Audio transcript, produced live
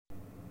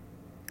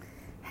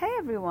Hey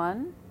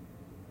everyone.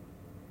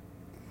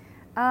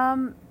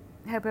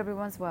 Hope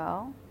everyone's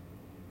well.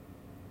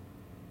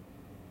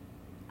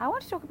 I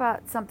want to talk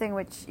about something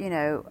which,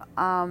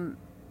 I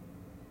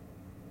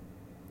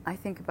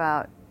think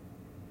about.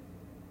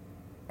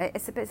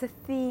 It's a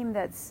theme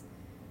that's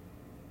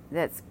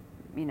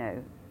you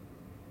know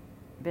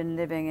been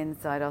living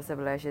inside our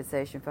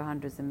civilization for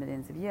hundreds of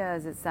millions of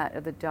years. It's that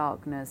of the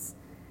darkness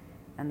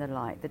and the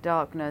light. The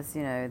darkness,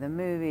 the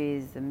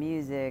movies, the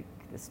music,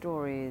 the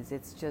stories.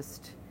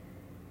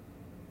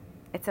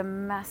 It's a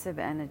massive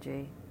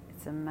energy.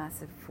 It's a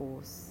massive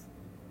force.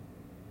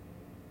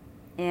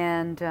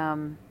 And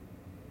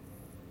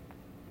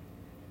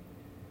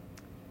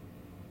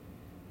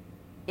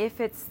if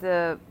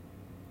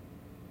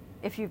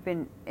you've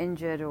been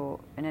injured or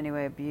in any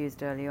way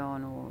abused early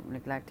on or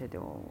neglected,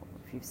 or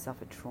if you've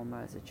suffered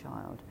trauma as a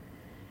child,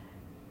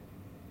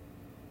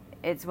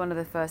 it's one of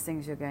the first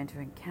things you're going to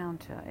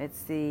encounter.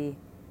 It's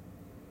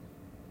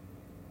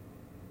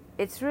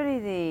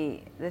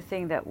really the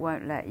thing that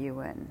won't let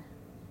you in,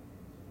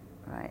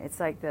 right? It's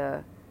like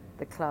the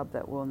club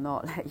that will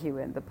not let you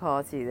in, the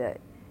party that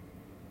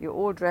you're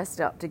all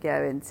dressed up to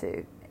go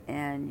into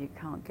and you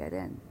can't get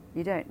in.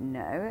 You don't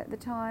know at the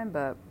time,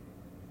 but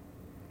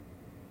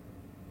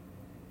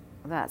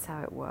that's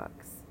how it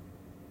works.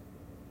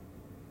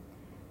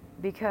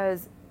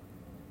 Because,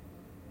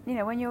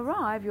 when you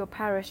arrive, you're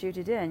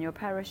parachuted in. You're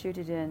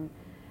parachuted in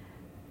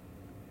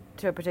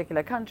to a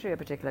particular country, a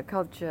particular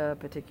culture,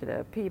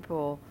 particular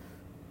people.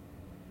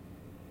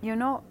 You're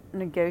not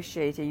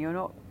negotiating. You're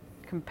not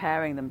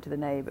comparing them to the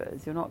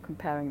neighbors. You're not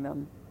comparing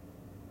them,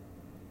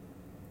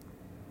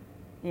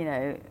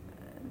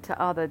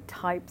 to other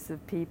types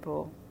of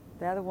people.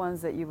 They're the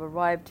ones that you've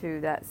arrived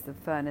to. That's the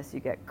furnace you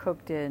get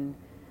cooked in.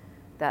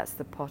 That's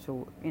the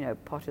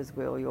potter's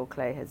wheel your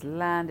clay has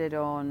landed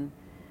on.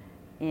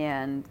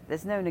 And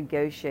there's no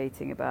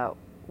negotiating about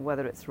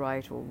whether it's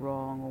right or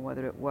wrong or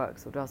whether it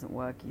works or doesn't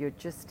work. You're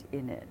just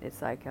in it.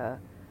 It's like a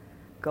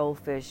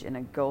goldfish in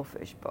a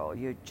goldfish bowl.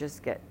 You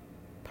just get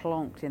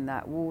plonked in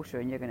that water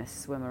and you're going to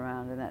swim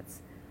around, and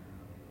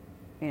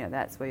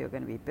that's where you're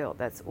going to be built.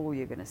 That's all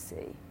you're going to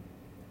see.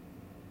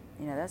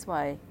 That's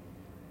why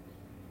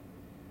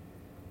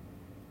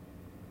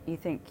you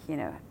think,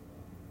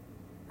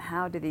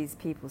 how do these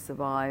people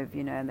survive,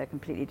 and they're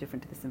completely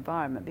different to this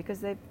environment?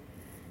 Because the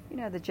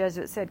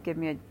Jesuits said, give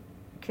me a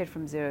kid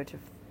from 0 to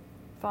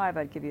 5,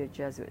 I'd give you a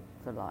Jesuit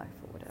for life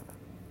or whatever.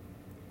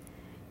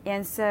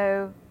 And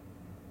so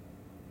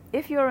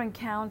if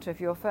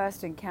your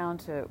first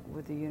encounter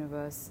with the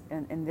universe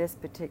in this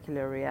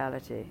particular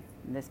reality,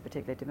 in this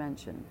particular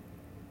dimension,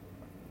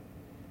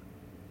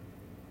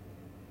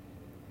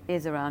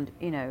 is around,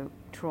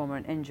 trauma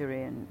and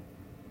injury, and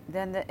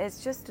then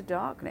it's just a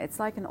darkness. It's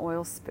like an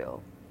oil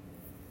spill.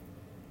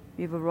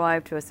 You've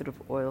arrived to a sort of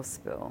oil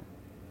spill.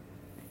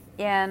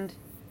 And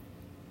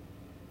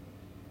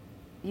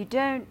you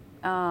don't,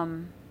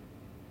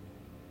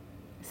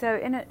 so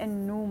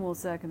in normal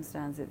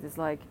circumstances, it's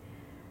like,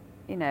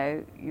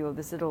 you're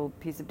this little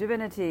piece of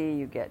divinity,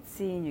 you get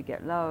seen, you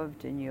get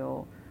loved, and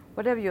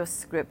whatever your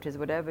script is,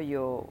 whatever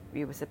you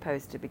were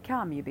supposed to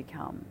become, you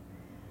become.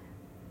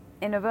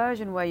 In a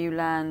version where you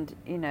land,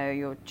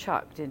 you're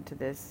chucked into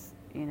this,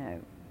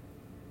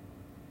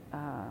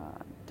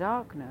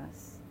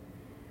 darkness.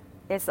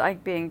 It's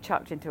like being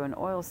chucked into an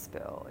oil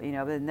spill,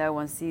 but no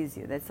one sees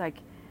you. It's like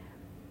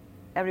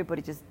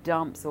everybody just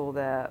dumps all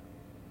their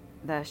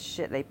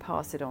shit, they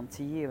pass it on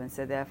to you, and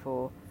so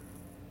therefore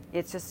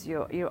it's just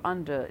you're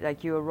under,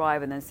 like you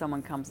arrive and then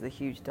someone comes with a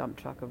huge dump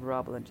truck of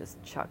rubble and just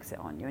chucks it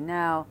on you.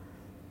 Now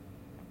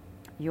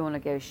you're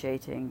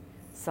negotiating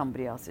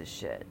somebody else's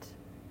shit,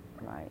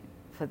 right,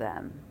 for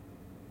them.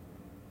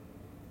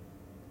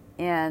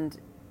 And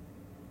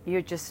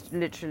you're just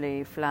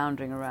literally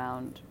floundering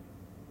around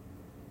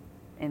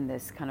in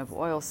this kind of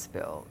oil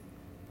spill,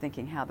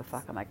 thinking, how the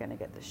fuck am I going to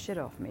get this shit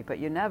off me? But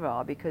you never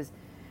are, because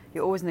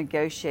you're always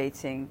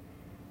negotiating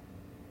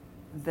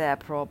their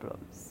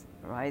problems,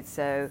 right?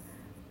 So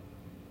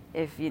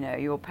if,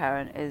 your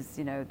parent is,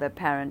 their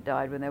parent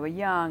died when they were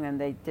young and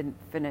they didn't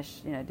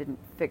finish, didn't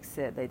fix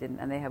it,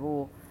 and they have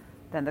all,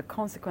 then the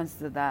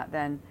consequences of that,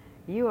 then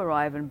you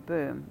arrive and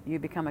boom, you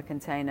become a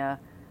container,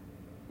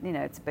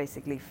 to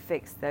basically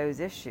fix those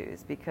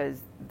issues,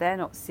 because they're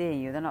not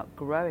seeing you, they're not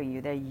growing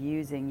you, they're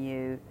using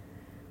you,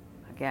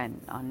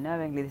 again,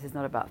 unknowingly. This is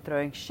not about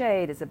throwing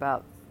shade, it's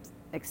about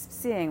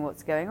seeing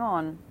what's going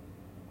on.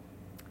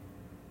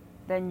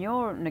 Then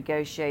you're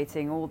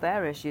negotiating all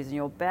their issues and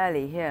you're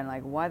barely here, and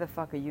like, why the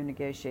fuck are you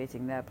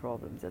negotiating their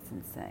problems? That's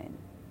insane,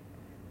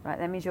 right?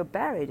 That means you're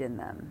buried in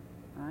them,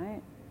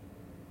 right?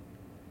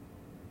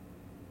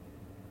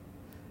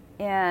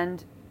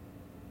 And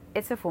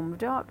it's a form of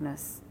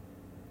darkness.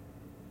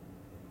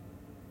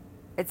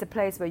 It's a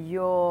place where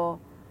you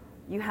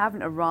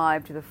haven't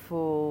arrived to the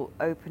full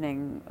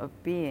opening of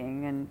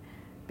being and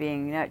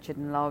being nurtured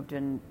and loved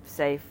and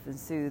safe and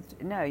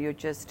soothed. No, you're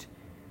just,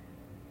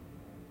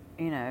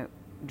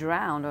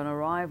 drowned on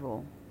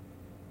arrival.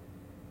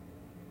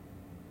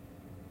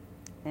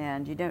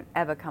 And you don't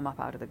ever come up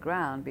out of the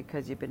ground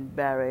because you've been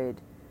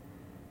buried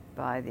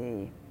by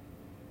the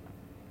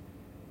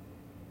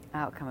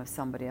outcome of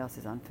somebody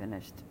else's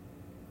unfinished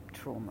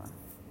trauma.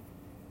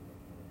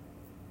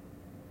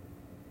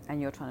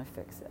 And you're trying to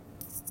fix it.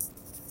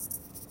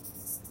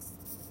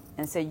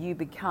 And so you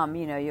become,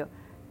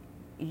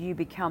 you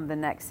become the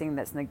next thing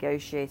that's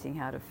negotiating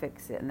how to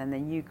fix it. And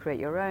then you create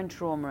your own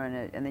trauma in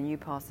it, and then you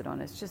pass it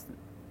on.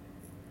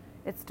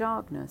 It's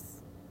darkness.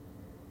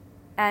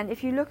 And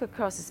if you look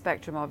across the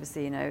spectrum,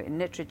 obviously, in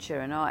literature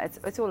and art,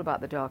 it's all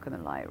about the dark and the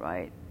light,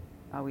 right?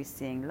 Are we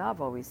seeing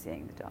love, or are we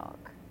seeing the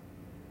dark?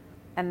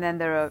 And then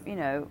there are,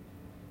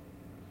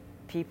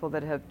 people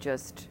that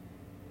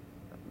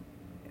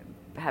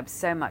have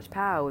so much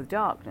power with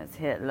darkness.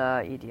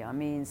 Hitler, Idi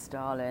Amin,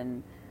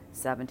 Stalin,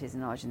 70s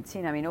in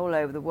Argentina. I mean, all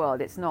over the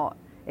world.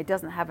 It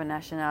doesn't have a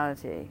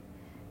nationality,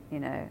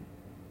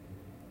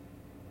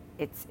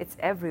 It's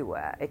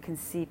everywhere. It can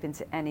seep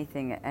into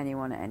anything at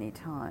anyone at any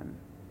time.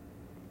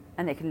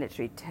 And it can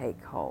literally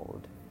take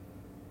hold.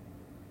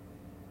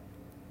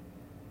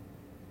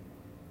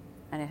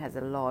 And it has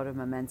a lot of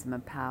momentum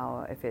and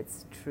power if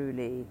it's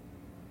truly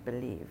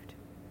believed.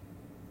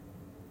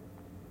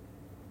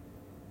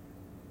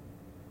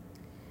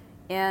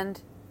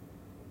 And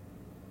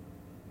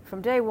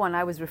from day one,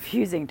 I was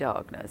refusing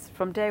darkness.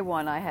 From day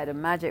one, I had a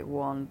magic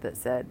wand that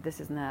said, this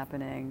isn't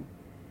happening,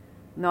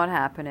 not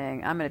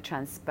happening. I'm going to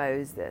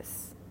transpose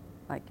this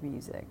like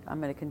music.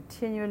 I'm going to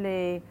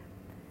continually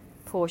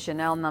pour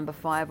Chanel No.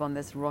 5 on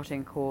this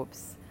rotting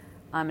corpse.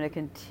 I'm going to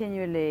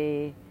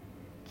continually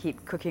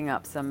keep cooking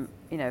up some,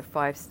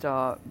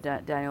 5-star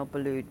Daniel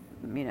Boulud,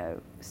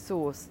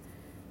 sauce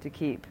to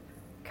keep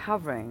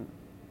covering,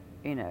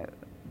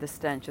 the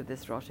stench of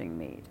this rotting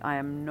meat. I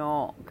am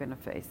not going to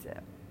face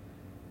it.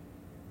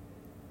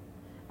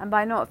 And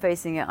by not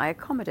facing it, I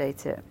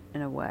accommodate it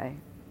in a way.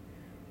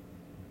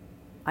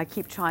 I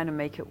keep trying to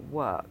make it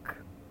work.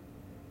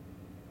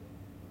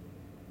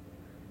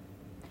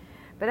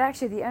 But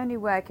actually, the only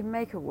way I can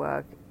make it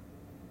work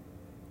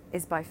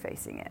is by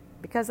facing it.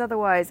 Because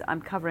otherwise,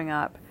 I'm covering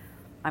up.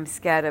 I'm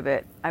scared of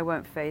it. I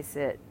won't face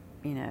it,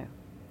 Now,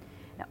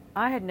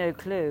 I had no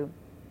clue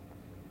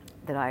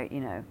that I,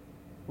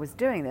 was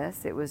doing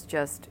this. It was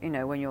just,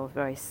 when you're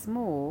very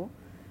small,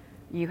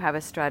 you have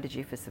a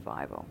strategy for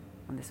survival.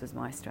 And this was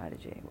my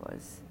strategy,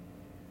 was,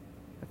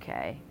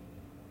 okay,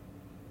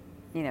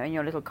 in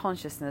your little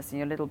consciousness, in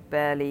your little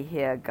barely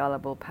here,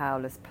 gullible,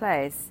 powerless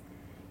place,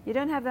 you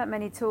don't have that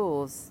many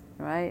tools,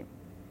 right?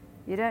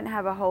 You don't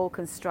have a whole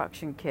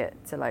construction kit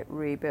to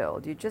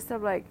rebuild. You just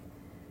have a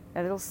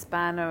little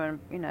spanner and,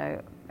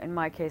 in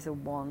my case, a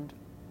wand.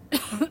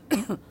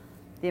 The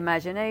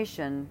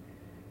imagination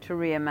to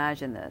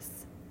reimagine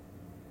this.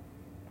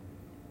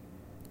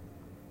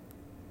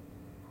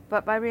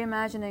 But by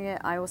reimagining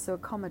it, I also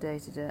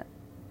accommodated it.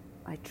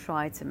 I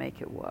tried to make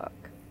it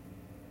work.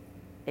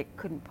 It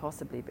couldn't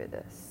possibly be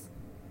this.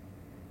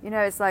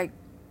 It's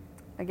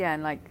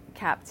again,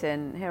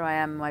 Captain, here I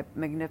am, my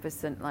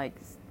magnificent,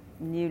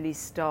 newly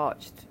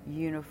starched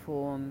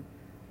uniform,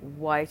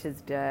 white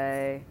as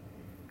day,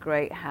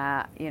 great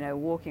hat,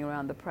 walking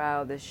around the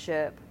prow of the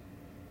ship.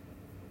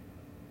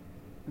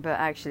 But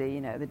actually,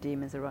 the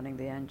demons are running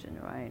the engine,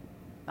 right?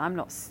 I'm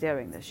not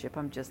steering the ship,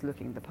 I'm just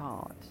looking the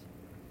part.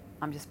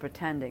 I'm just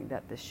pretending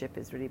that the ship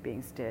is really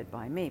being steered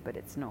by me, but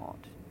it's not.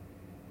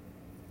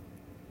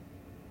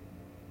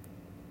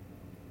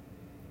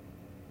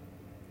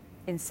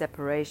 In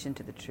separation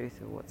to the truth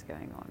of what's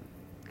going on.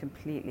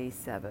 Completely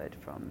severed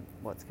from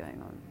what's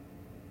going on.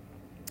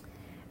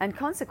 And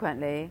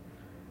consequently,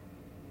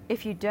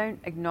 if you don't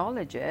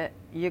acknowledge it,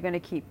 you're going to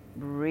keep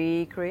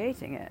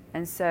recreating it.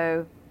 And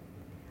so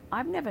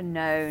I've never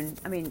known,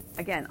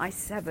 again, I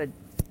severed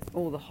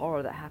all the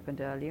horror that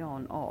happened early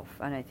on off.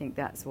 And I think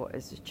that's what,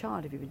 as a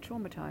child, if you've been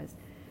traumatized,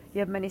 you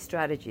have many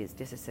strategies: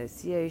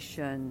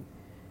 disassociation,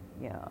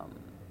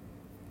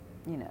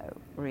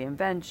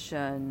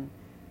 reinvention,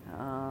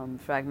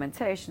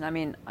 fragmentation.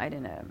 I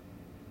don't know.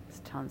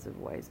 There's tons of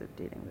ways of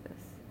dealing with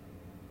this.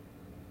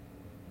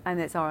 And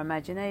it's our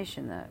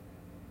imagination that,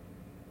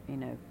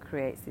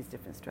 creates these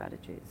different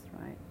strategies,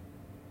 right?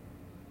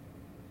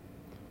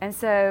 And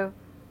so,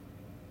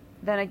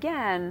 then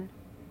again,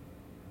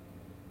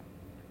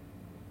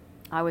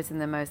 I was in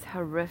the most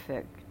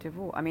horrific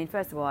divorce.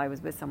 First of all, I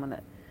was with someone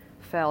that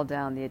fell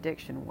down the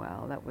addiction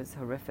well. That was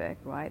horrific,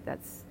 right?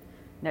 That's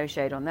no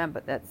shade on them,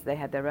 but they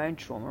had their own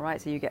trauma,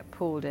 right? So you get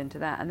pulled into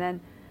that. And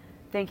then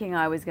thinking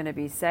I was going to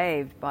be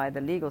saved by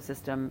the legal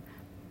system,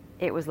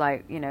 it was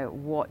like,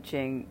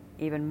 watching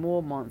even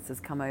more monsters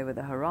come over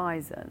the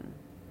horizon.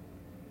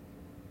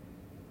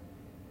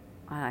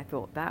 And I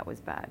thought that was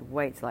bad.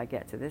 Wait till I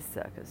get to this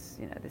circus,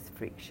 this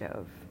freak show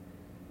of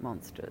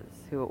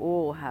monsters who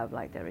all have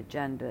their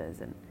agendas.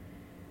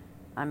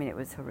 And it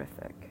was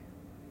horrific.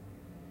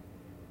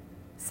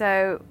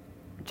 So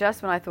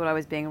just when I thought I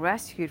was being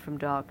rescued from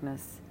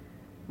darkness,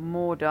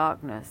 more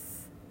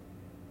darkness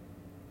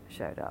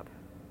showed up.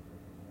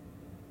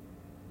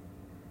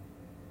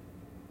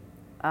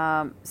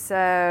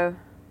 So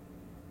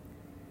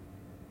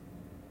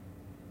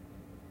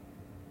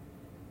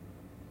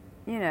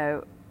you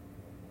know,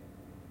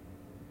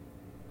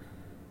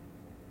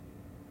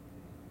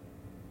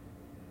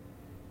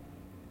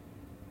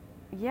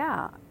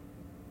 yeah.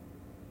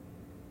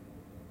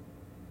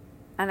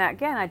 And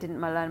again, I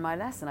didn't learn my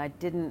lesson.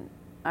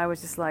 I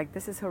was just like,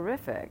 this is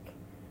horrific.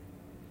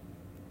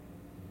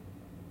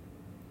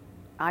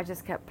 I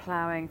just kept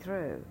plowing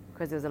through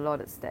because there was a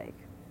lot at stake.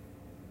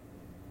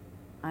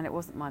 And it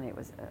wasn't money, it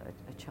was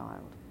a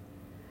child.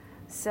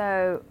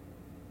 So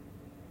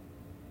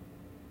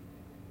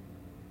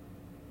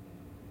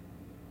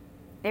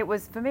it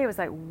was, for me, it was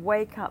like,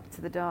 wake up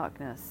to the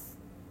darkness,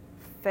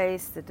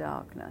 face the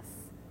darkness.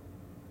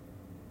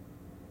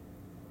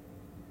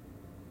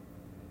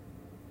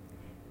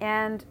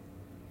 And,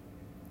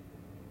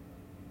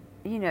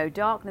 you know,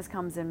 darkness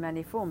comes in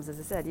many forms. As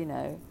I said, you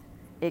know,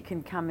 it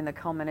can come in the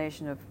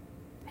combination of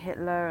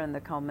Hitler and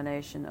the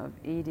combination of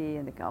Edie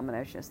and the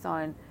combination of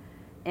Stalin.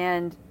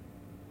 And,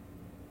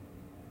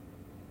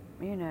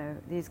 you know,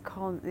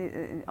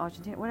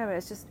 Argentina, whatever,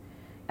 it's just,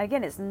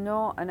 again, it's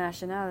not a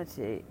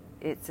nationality,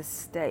 it's a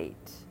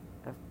state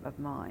of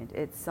mind.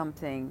 It's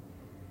something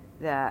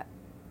that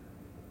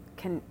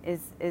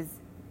is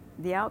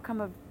the outcome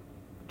of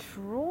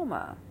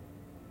trauma,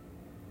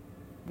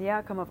 the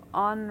outcome of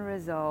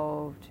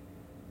unresolved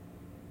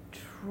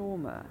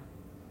trauma.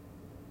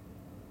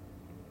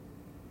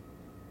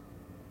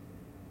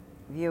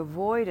 The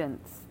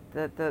avoidance,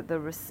 the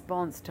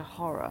response to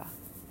horror.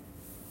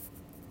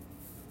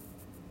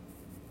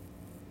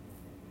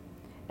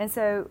 And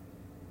so,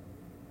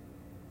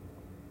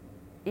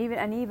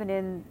 even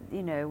in,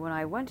 you know, when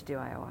I went to do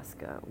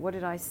ayahuasca, what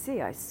did I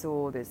see? I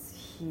saw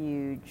this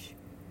huge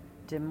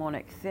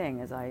demonic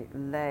thing as I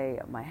lay,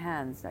 my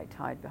hands like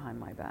tied behind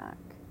my back.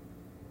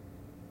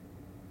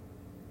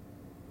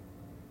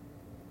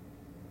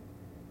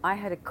 I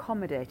had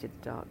accommodated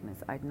the darkness.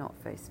 I'd not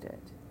faced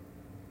it.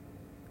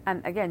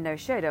 And again, no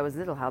shade, I was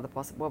little.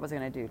 What was I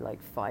going to do?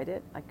 Like, fight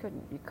it? I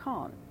couldn't. You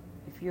can't.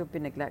 If you've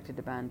been neglected,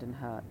 abandoned,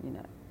 hurt, you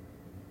know,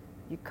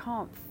 you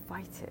can't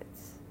fight it.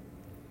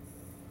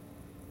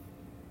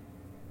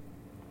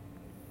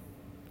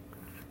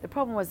 The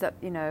problem was that,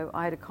 you know,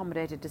 I had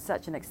accommodated to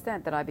such an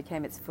extent that I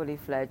became its fully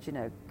fledged, you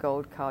know,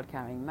 gold card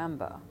carrying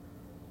member.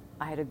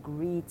 I had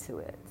agreed to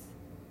it.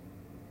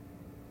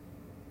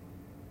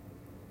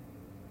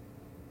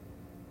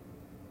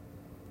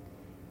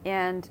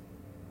 And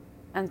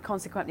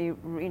consequently,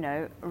 you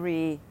know,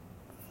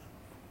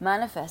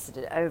 manifested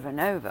it over and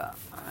over,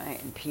 right,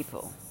 in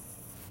people.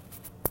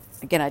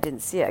 Again, I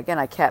didn't see it. Again,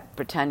 I kept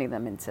pretending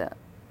them into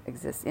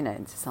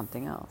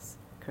something else,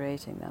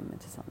 creating them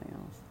into something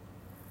else.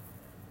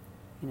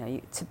 You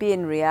know, to be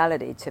in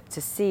reality,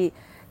 to see,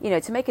 you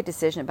know, to make a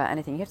decision about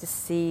anything, you have to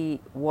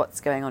see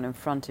what's going on in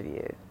front of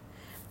you.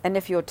 And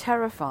if you're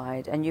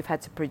terrified and you've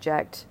had to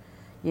project,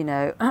 you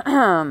know,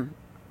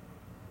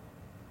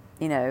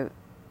 you know,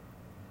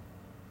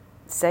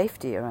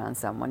 safety around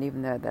someone,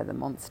 even though they're the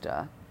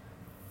monster,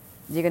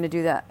 you're going to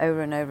do that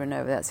over and over and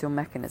over. That's your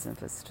mechanism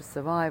for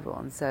survival.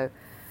 And so,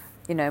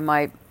 you know,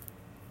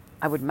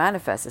 I would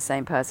manifest the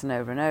same person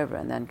over and over,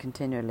 and then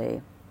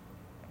continually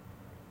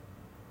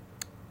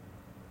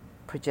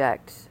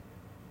project,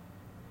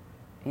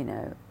 you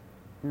know,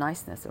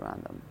 niceness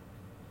around them,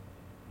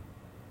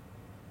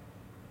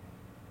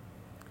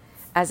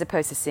 as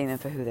opposed to seeing them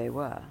for who they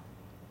were.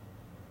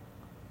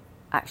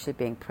 Actually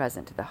being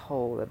present to the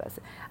whole of us.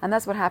 And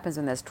that's what happens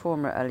when there's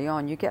trauma early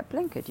on. You get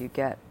blinkered, you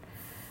get,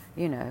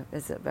 you know,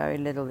 there's very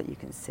little that you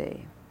can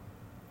see.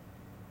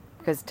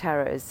 Because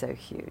terror is so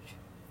huge.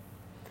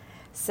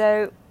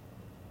 So,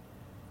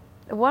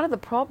 one of the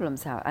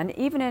problems, and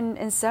even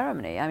in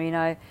ceremony, I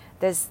mean,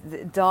 there's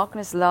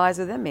darkness lies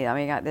within me. I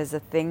mean, there's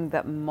a thing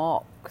that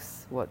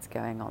mocks what's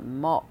going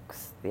on,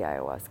 mocks the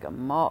ayahuasca,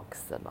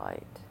 mocks the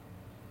light.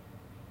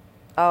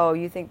 Oh,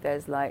 you think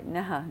there's light?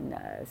 No,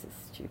 this is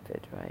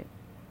stupid, right?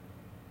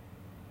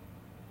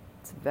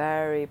 It's a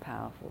very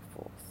powerful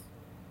force.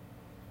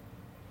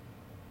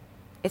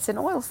 It's an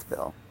oil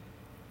spill.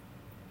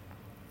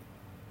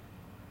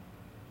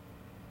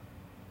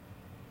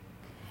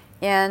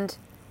 And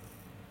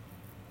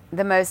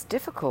the most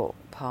difficult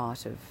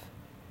part of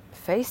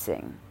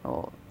facing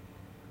or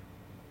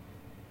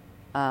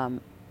of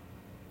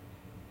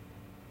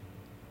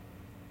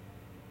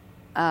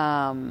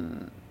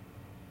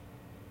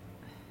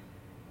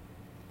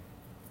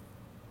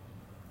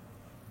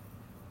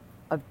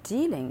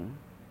dealing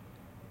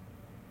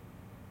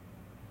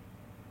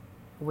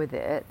with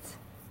it.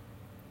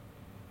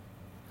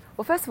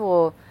 Well, first of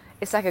all,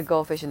 it's like a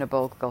goldfish in a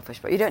goldfish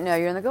bowl. You don't know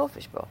you're in the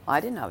goldfish bowl. I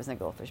didn't know I was in a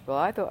goldfish bowl.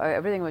 I thought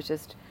everything was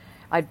just,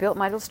 I'd built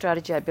my little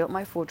strategy, I'd built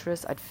my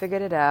fortress, I'd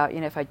figured it out.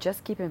 You know, if I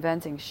just keep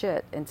inventing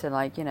shit into,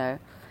 like, you know,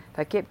 if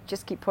I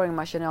just keep pouring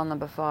my Chanel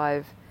No.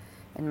 5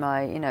 in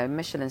my, you know,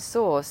 Michelin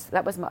sauce,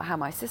 that was how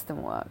my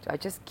system worked.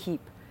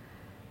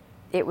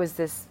 It was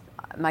this,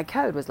 my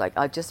code was like,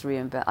 I'll just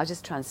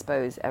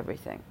transpose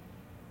everything.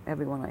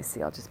 Everyone I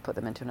see, I'll just put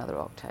them into another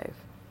octave.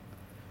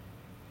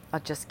 I'll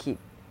just keep.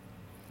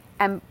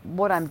 And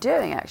what I'm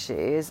doing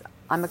actually is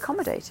I'm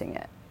accommodating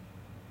it.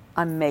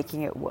 I'm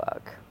making it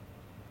work.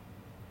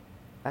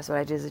 That's what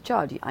I did as a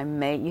child. You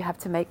have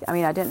to make, I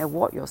mean, I don't know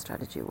what your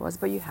strategy was,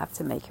 but you have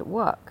to make it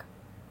work.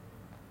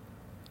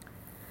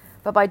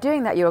 But by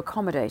doing that, you're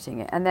accommodating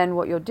it. And then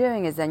what you're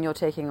doing is then you're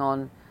taking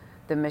on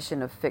the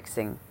mission of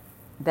fixing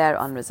their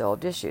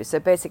unresolved issues. So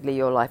basically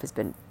your life has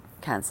been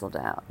cancelled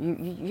out.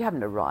 You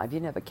haven't arrived. You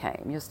never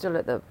came. You're still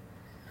at the,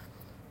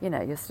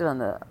 you're still on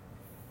the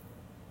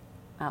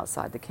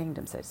outside the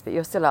kingdom, so to speak.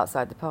 You're still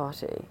outside the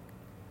party.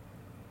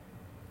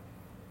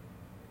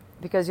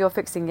 Because you're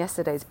fixing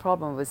yesterday's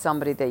problem with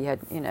somebody that you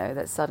had,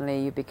 that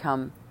suddenly you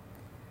become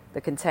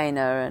the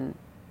container and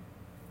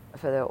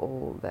for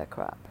all their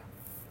crap.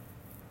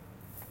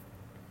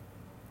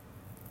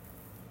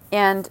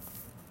 And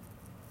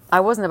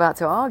I wasn't about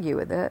to argue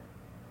with it.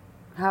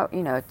 How, a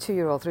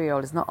 2-year-old,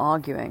 3-year-old is not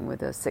arguing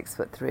with a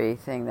 6'3"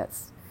 thing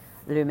that's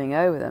looming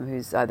over them,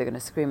 who's either going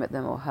to scream at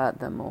them or hurt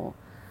them or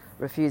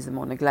refuse them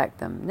or neglect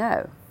them.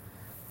 No.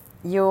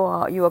 You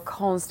are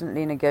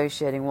constantly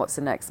negotiating what's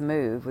the next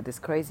move with this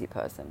crazy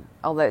person.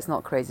 Although it's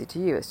not crazy to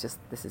you, it's just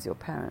this is your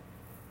parent.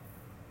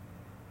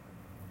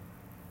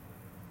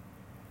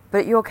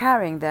 But you're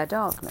carrying their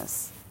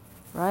darkness,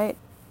 right?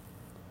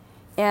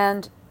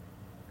 And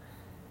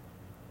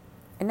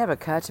it never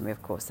occurred to me,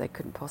 of course, they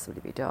couldn't possibly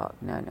be dark.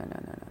 No.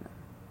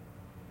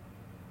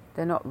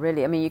 They're not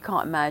really. I mean, you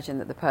can't imagine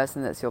that the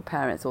person that's your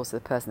parent is also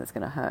the person that's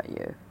going to hurt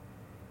you.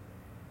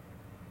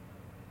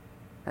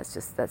 That's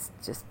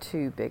just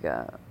too big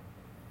a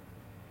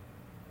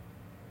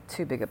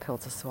pill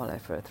to swallow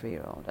for a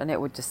 3-year-old. And it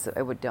would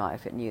die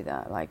if it knew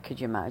that. Like,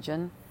 could you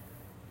imagine?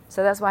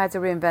 So that's why I had to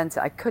reinvent it.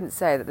 I couldn't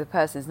say that the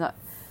person is not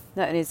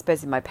only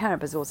supposed to be my parent,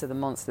 but it's also the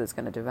monster that's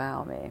going to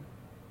devour me.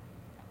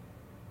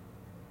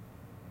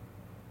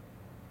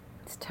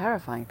 It's a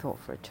terrifying thought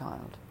for a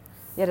child.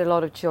 Yet a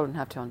lot of children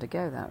have to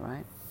undergo that,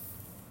 right?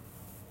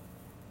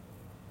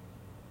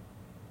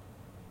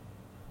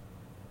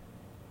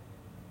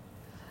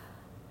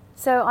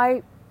 So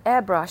I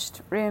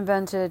airbrushed,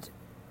 reinvented,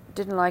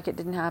 didn't like it,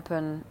 didn't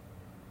happen.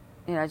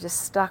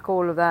 Just stuck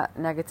all of that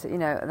negative,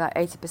 that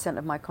 80%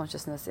 of my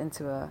consciousness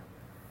into a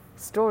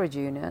storage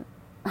unit.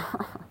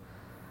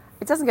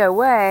 It doesn't go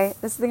away.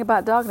 That's the thing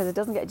about darkness.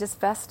 It just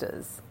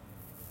festers.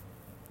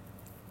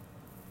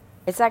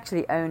 It's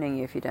actually owning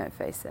you if you don't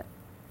face it.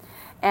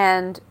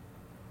 And,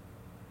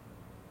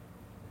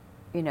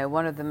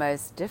 one of the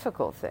most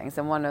difficult things,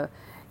 and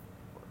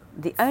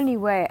the only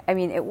way, I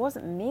mean, it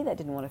wasn't me that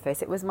didn't want to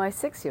face it. It was my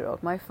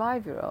 6-year-old, my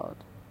 5-year-old.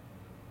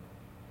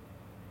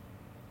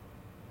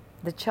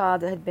 The child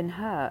that had been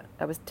hurt.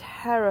 I was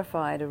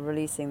terrified of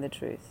releasing the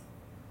truth.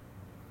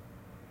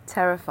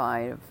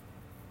 Terrified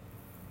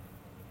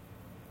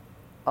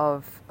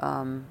of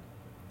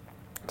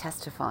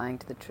testifying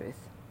to the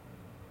truth.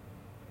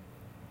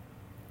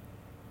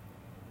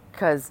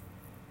 Because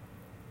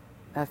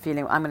her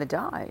feeling, I'm going to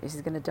die.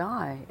 She's going to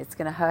die. It's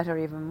going to hurt her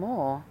even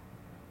more.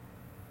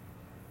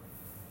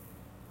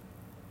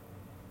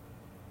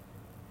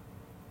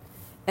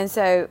 And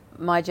so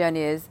my thing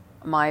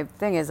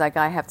is like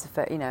I have to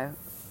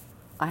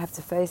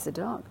face the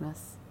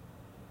darkness.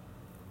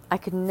 I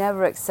could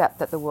never accept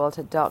that the world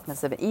had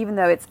darkness of it, even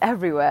though it's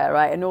everywhere,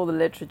 right? In all the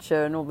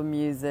literature and all the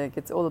music,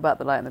 it's all about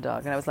the light and the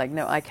dark. And I was like,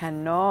 no, I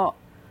cannot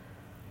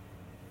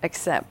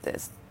accept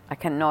this. I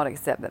cannot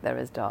accept that there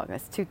is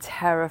darkness. It's too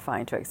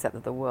terrifying to accept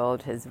that the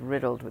world is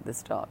riddled with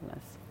this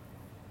darkness.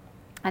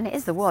 And it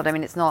is the world. I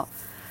mean,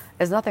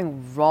 there's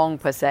nothing wrong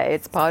per se.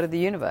 It's part of the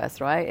universe,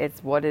 right?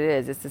 It's what it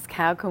is. It's just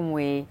how can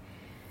we,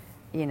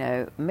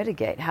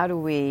 mitigate? How do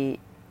we,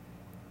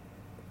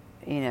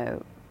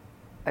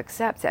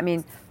 accept it? I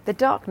mean, the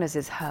darkness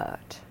is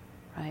hurt,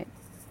 right?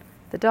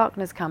 The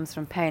darkness comes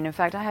from pain. In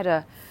fact, I had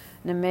an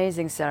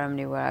amazing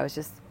ceremony where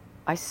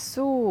I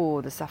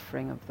saw the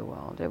suffering of the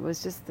world. It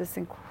was just this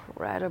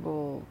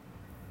incredible.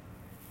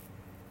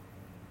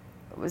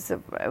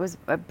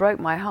 It broke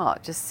my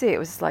heart. Just see, it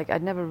was like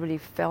I'd never really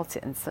felt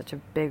it in such a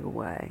big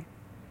way.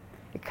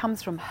 It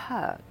comes from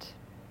hurt,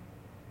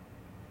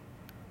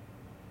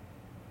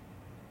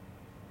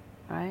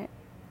 right?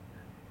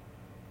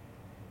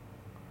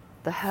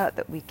 The hurt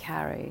that we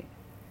carry,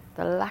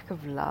 the lack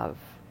of love,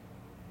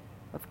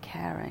 of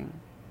caring.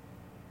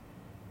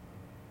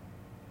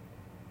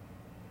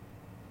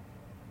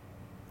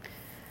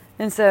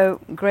 And so,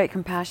 great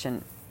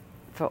compassion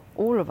for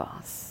all of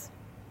us.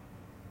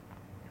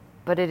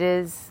 But it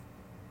is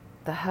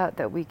the hurt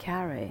that we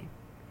carry,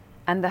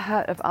 and the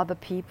hurt of other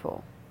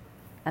people,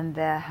 and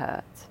their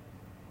hurt,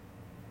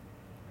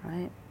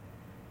 right?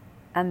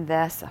 And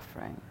their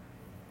suffering.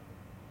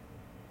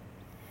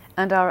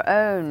 And our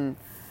own,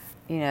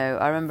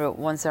 I remember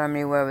one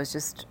ceremony where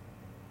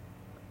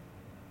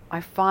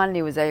I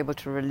finally was able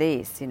to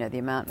release, the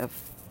amount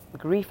of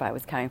grief I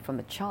was carrying from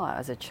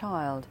as a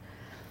child.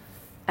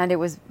 And it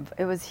was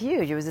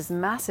huge. It was this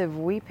massive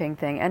weeping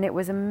thing. And it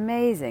was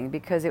amazing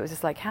because it was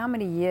just like, how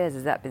many years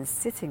has that been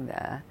sitting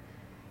there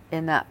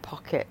in that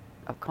pocket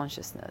of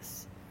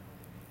consciousness?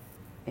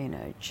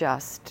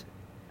 Just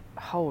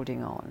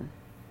holding on.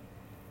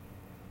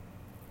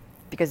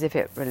 Because if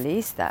it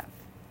released that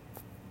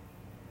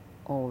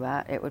all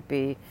that. It would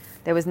be,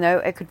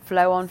 it could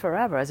flow on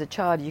forever. As a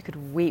child, you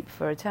could weep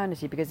for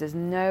eternity because there's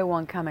no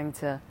one coming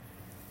to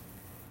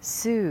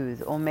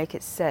soothe or make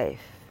it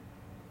safe.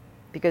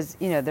 Because,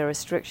 there are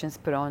restrictions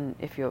put on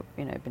if you're,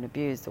 been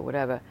abused or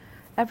whatever,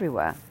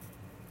 everywhere.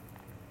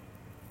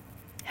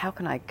 How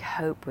can I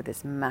cope with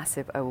this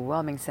massive,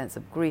 overwhelming sense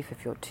of grief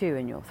if you're 2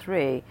 and you're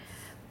 3,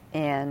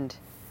 and,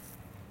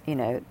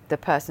 the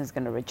person's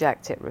going to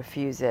reject it,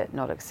 refuse it,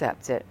 not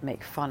accept it,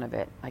 make fun of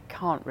it. I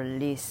can't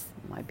release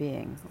my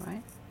being,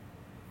 right?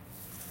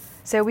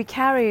 So we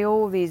carry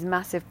all these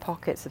massive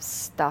pockets of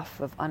stuff,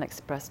 of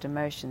unexpressed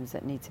emotions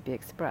that need to be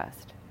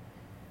expressed,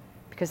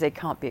 because they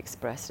can't be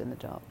expressed in the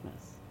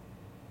darkness,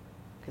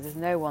 because there's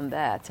no one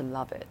there to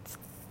love it.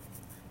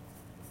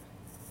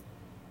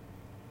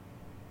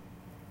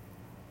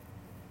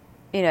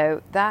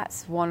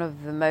 That's one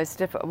of the most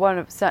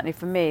difficult, certainly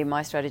for me,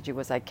 my strategy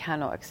was I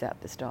cannot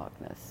accept this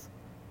darkness.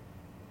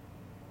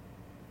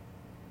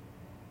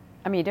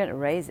 I mean, you don't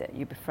erase it,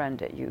 you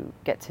befriend it, you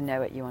get to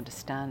know it, you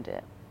understand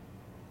it.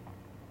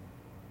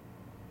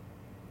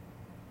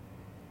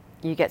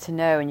 You get to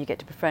know and you get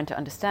to befriend to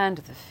understand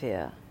the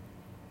fear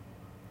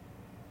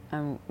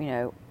and,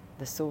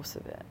 the source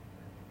of it.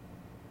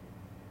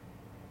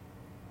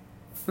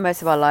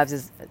 Most of our lives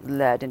is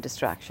led in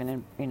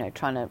distraction and,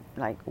 trying to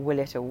will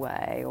it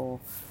away or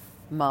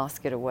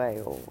mask it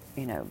away or,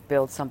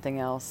 build something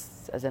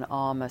else as an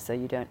armor so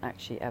you don't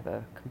actually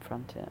ever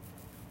confront it.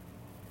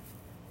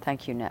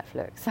 Thank you,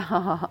 Netflix.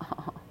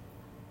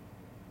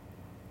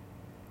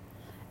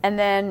 And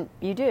then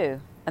you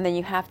do. And then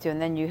you have to.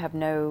 And then you have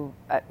no,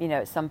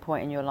 at some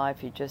point in your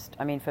life, you just,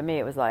 for me,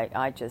 it was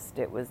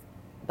it was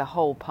the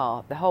whole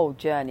path, the whole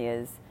journey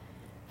is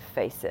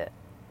face it.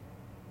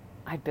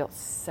 I built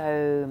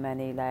so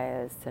many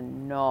layers to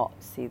not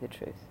see the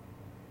truth.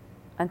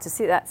 And to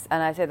see that,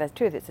 and I say that's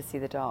truth, it's to see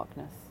the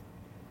darkness.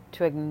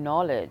 To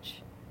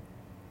acknowledge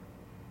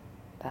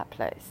that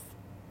place.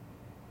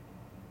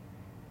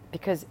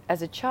 Because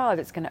as a child,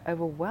 it's going to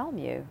overwhelm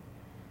you.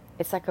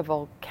 It's like a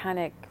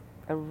volcanic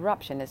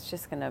eruption. It's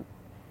just going to,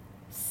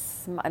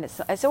 and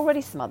it's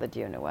already smothered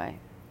you in a way,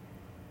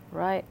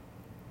 right?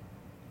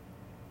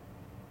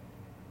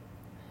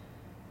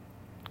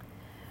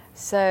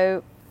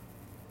 So,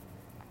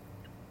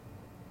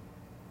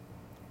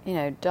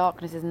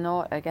 darkness is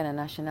not, again, a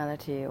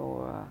nationality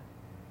or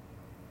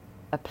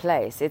a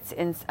place. It's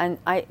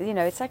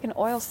like an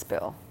oil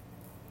spill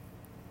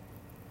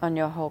on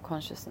your whole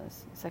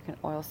consciousness. It's like an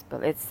oil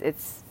spill.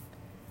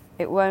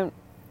 It won't.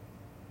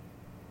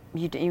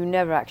 You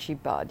never actually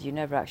bud. You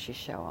never actually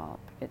show up.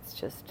 It's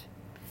just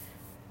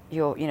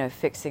you're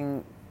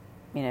fixing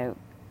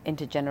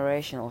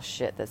intergenerational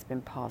shit that's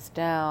been passed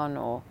down,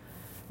 or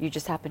you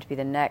just happen to be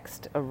the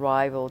next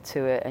arrival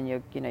to it, and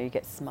you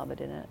get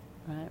smothered in it,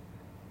 right?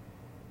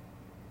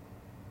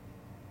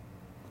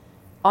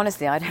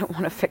 Honestly, I don't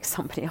want to fix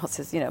somebody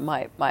else's, I'm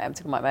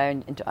talking about my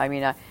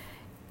own,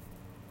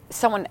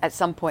 someone at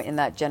some point in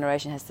that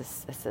generation has to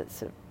sort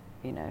of,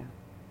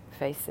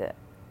 face it.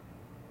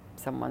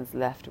 Someone's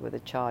left with a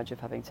charge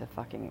of having to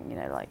fucking,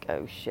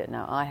 oh shit,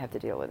 now I have to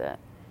deal with it.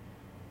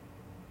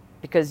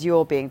 Because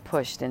you're being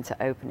pushed into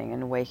opening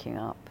and waking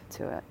up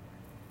to it.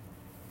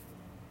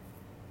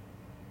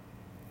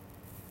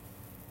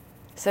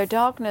 So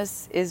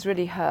darkness is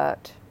really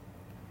hurt.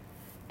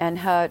 And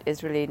hurt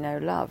is really no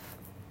love.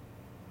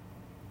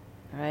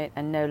 Right?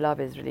 And no love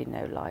is really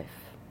no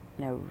life.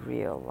 No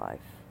real life.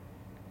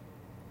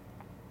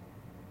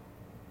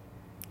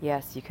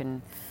 Yes, you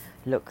can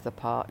look the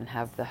part and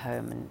have the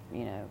home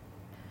and,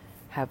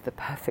 have the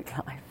perfect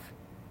life.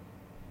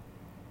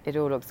 It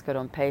all looks good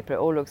on paper. It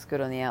all looks good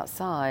on the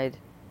outside.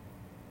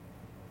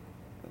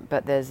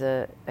 But there's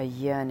a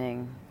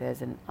yearning.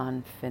 There's an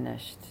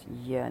unfinished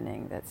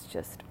yearning that's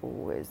just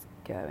always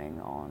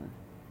going on.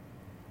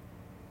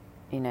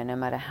 No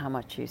matter how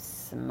much you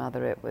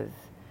smother it with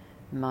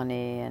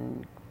money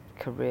and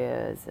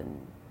careers and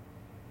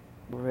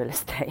real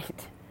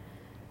estate,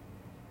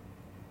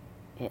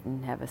 it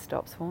never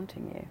stops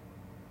haunting you.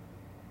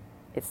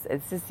 It's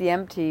just the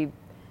empty,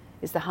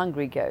 it's the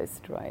hungry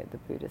ghost, right? The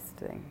Buddhist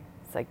thing.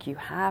 It's like you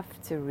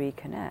have to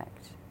reconnect.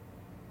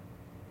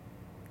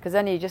 Because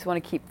then you just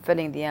want to keep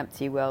filling the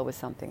empty well with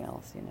something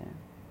else,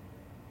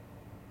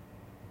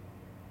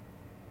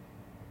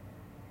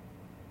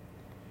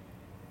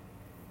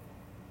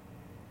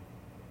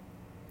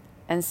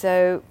 And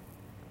so,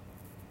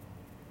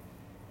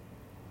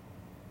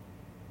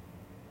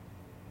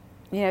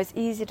 it's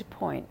easy to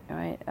point,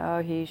 right?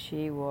 Oh, he,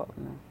 she, what.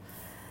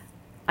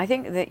 I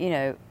think that,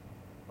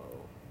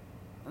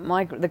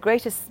 the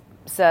greatest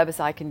service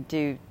I can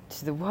do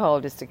to the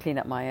world is to clean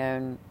up my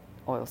own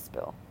oil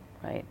spill,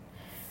 right?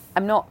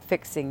 I'm not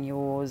fixing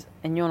yours,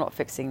 and you're not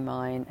fixing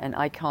mine, and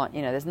I can't,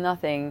 there's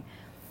nothing,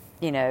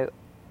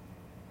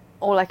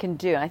 all I can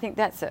do. And I think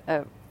that's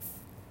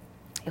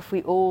if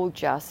we all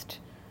just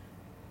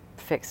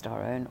fixed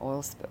our own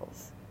oil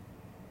spills.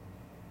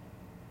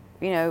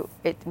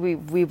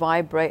 We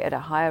vibrate at a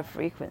higher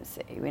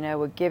frequency.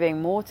 We're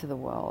giving more to the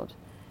world.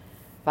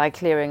 by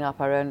clearing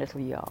up our own little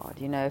yard.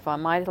 You know, if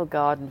my little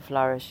garden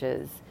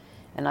flourishes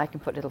and I can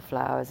put little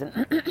flowers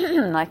and,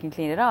 and I can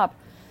clean it up,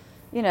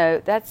 you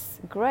know, that's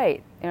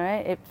great,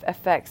 right? It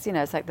affects, you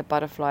know, it's like the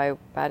butterfly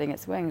batting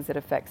its wings. It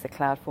affects the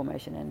cloud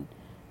formation in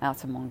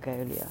outer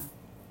Mongolia.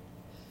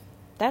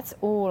 That's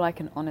all I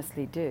can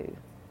honestly do,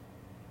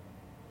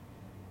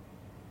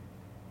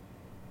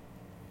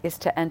 is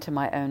to enter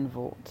my own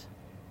vault.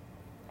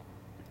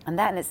 And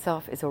that in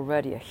itself is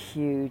already a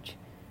huge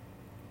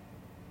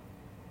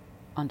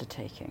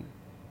undertaking.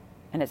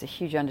 And it's a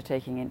huge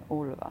undertaking in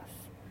all of us.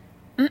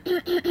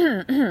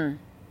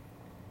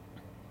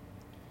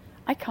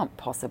 I can't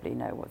possibly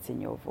know what's in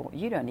your vault.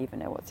 You don't even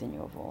know what's in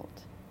your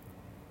vault,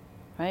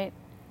 right?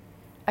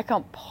 I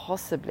can't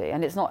possibly,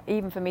 and it's not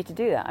even for me to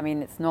do that. I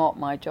mean, it's not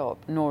my job,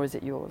 nor is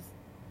it yours,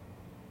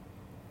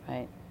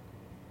 right?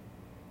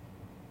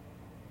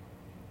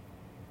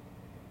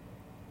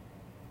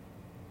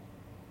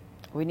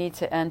 We need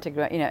to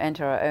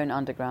enter our own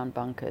underground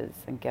bunkers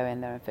and go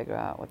in there and figure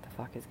out what the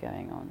fuck is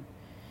going on,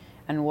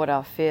 and what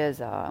our fears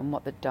are, and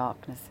what the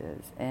darkness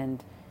is,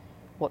 and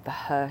what the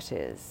hurt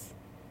is.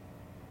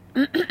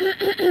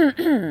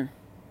 And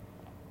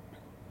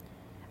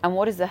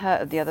what is the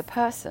hurt of the other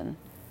person?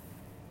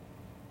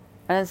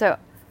 And so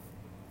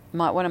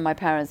one of my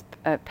parents'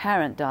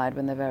 parent died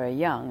when they're very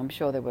young. I'm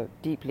sure they were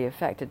deeply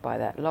affected by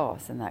that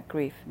loss, and that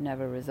grief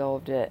never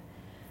resolved it.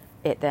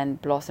 It then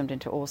blossomed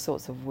into all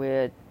sorts of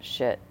weird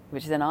shit,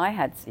 which then I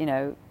had, you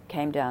know,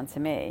 came down to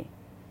me,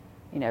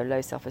 you know, low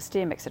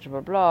self-esteem, etc.,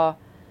 blah, blah.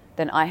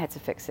 Then I had to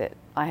fix it.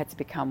 I had to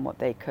become what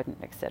they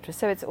couldn't, etc.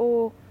 So it's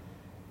all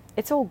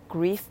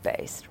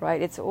grief-based,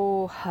 right? It's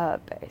all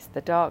hurt-based.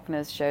 The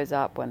darkness shows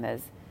up when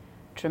there's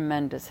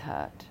tremendous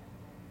hurt.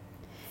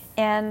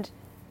 And,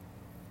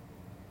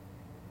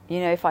 you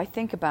know, if I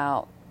think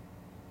about,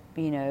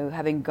 you know,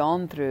 having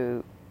gone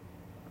through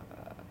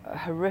a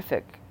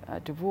horrific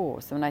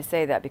divorce, and I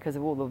say that because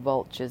of all the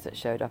vultures that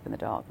showed up in the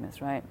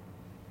darkness, right?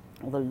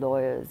 All the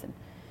lawyers, and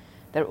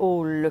they're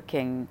all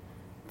looking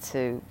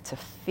to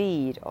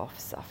feed off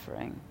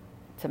suffering,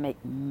 to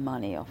make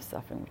money off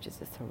suffering, which is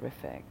just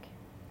horrific.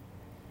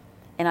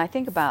 And I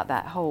think about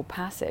that whole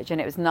passage,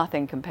 and it was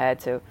nothing compared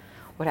to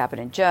what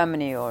happened in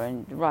Germany or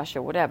in Russia,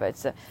 or whatever.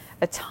 It's a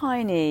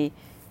tiny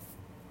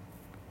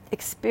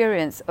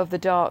experience of the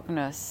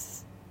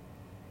darkness.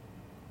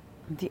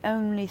 The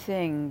only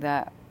thing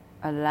that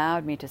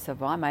allowed me to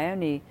survive, my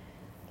only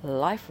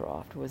life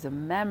raft, was a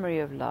memory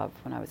of love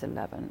when I was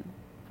 11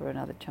 for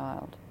another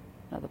child,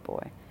 another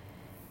boy.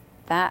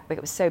 That, it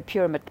was so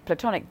pure and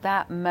platonic,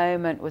 that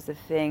moment was the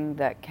thing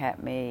that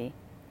kept me,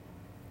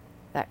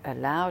 that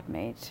allowed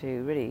me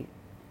to really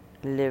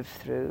live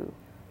through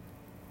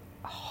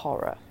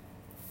horror.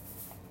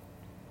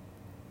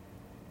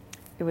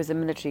 It was a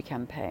military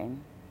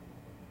campaign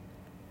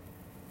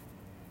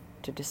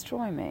to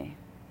destroy me.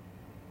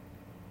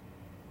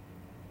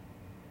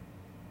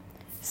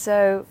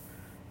 So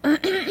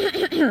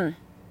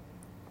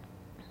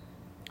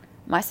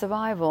my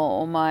survival,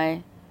 or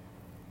my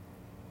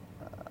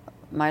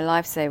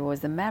lifesaver, was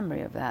the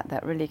memory of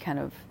that really kind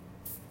of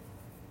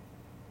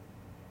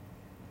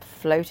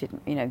floated,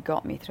 you know,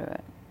 got me through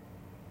it.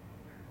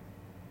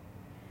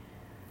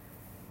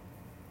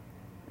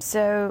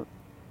 So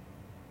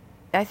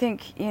I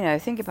think, you know,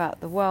 think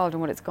about the world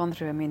and what it's gone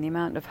through. I mean, the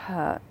amount of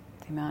hurt,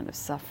 the amount of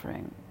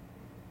suffering.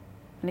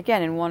 And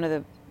again, in one of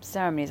the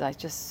ceremonies, I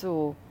just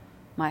saw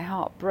my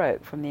heart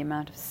broke from the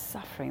amount of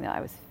suffering that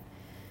I was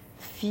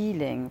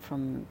feeling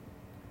from,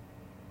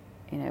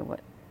 you know,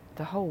 what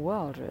the whole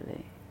world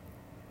really.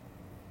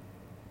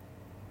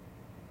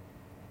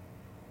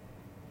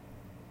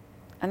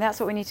 And that's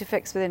what we need to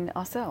fix within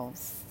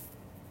ourselves,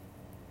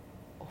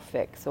 or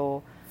fix,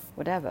 or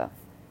whatever,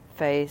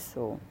 face,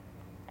 or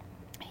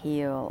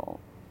heal.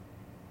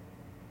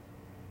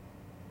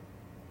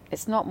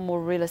 It's not more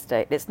real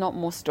estate. It's not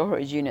more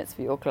storage units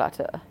for your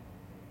clutter,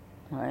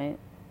 right?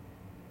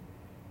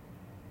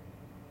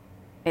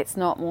 It's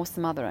not more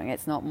smothering.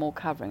 It's not more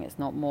covering. It's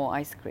not more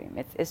ice cream.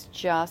 It's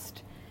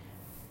just,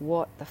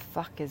 what the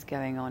fuck is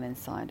going on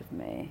inside of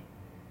me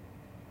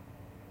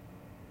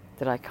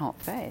that I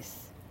can't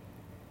face?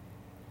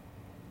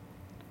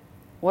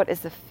 What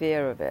is the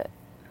fear of it,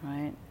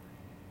 right?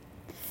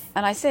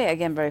 And I say it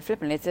again very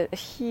flippantly, it's a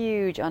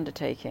huge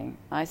undertaking.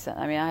 I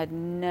mean, I had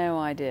no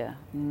idea,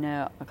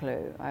 no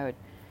clue. I would,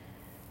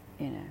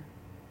 you know.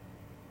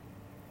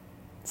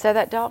 So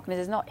that darkness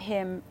is not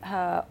him,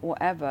 her,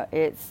 whatever.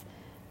 It's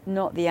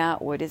not the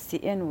outward, it's the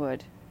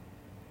inward.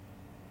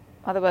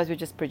 Otherwise, we're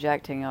just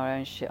projecting our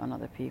own shit on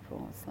other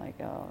people. It's like,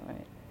 oh,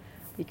 right.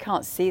 We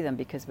can't see them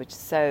because we're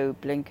so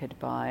blinkered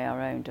by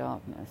our own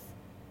darkness.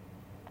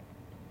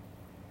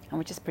 And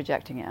we're just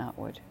projecting it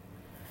outward.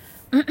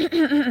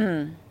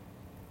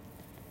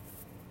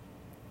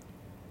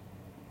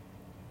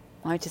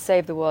 To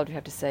save the world, we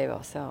have to save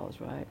ourselves,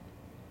 right?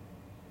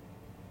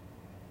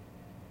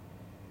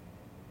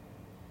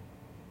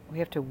 We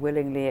have to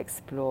willingly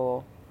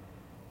explore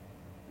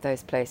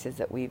those places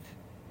that we've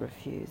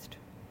refused.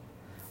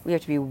 We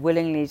have to be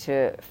willingly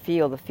to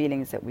feel the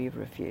feelings that we've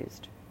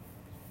refused.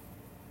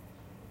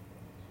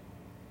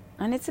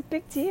 And it's a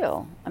big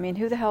deal. I mean,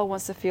 who the hell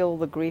wants to feel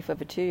the grief of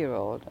a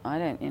 2-year-old? I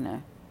don't,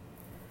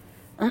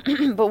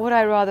 But would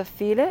I rather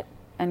feel it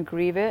and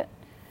grieve it,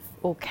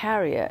 or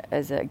carry it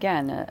as,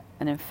 an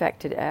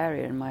infected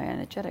area in my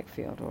energetic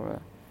field,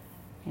 or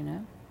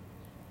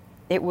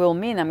It will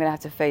mean I'm going to have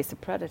to face a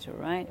predator,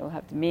 right? It'll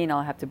have to mean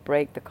I'll have to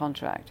break the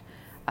contract.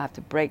 I have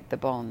to break the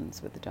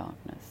bonds with the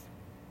darkness.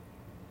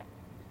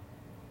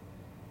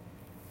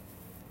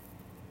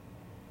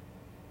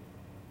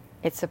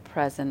 It's a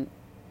present,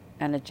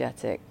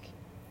 energetic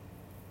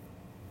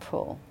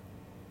pull.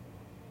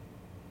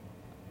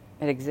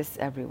 It exists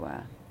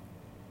everywhere.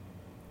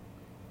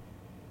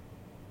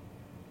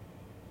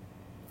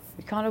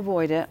 We can't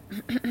avoid it.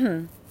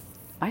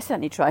 I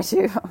certainly try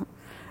to.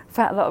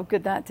 Fat lot of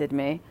good that did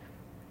me,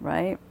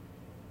 right?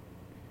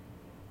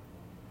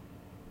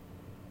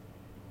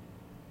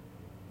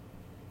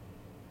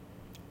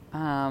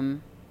 How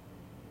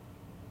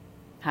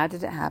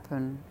did it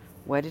happen?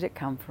 Where did it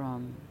come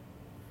from?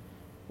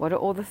 What are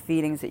all the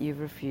feelings that you've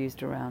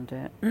refused around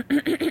it?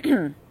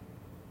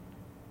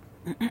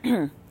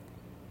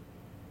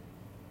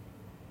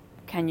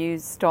 Can you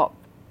stop?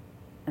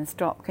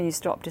 Can you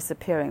stop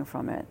disappearing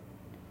from it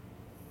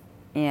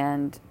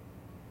and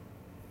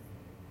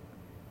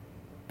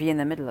be in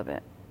the middle of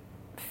it?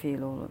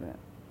 Feel all of it.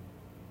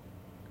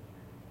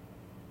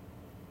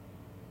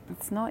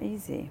 It's not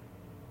easy,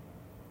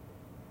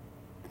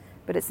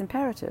 but it's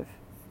imperative.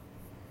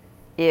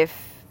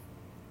 If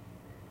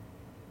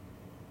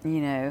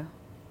you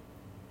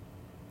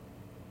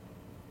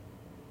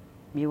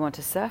want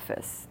to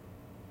surface.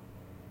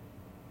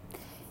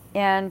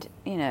 And,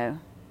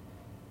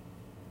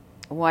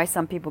 why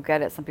some people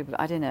get it, some people,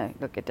 I don't know.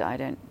 Look, it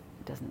doesn't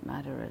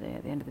matter really.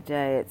 At the end of the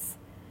day, it's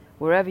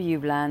wherever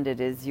you've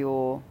landed is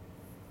your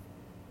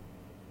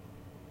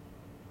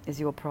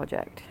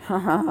project.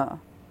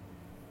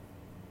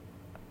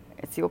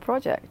 It's your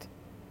project.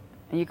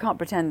 And you can't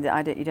pretend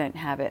that you don't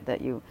have it,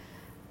 that you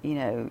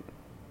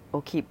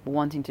or keep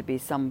wanting to be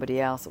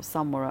somebody else or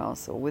somewhere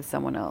else or with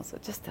someone else.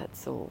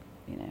 That's all,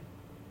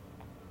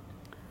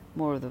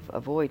 more of the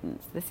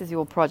avoidance. This is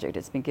your project.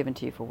 It's been given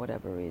to you for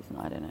whatever reason.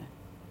 I don't know.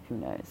 Who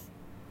knows?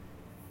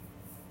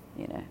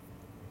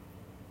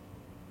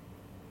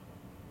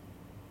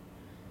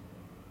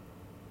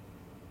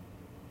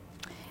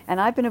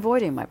 And I've been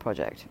avoiding my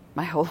project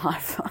my whole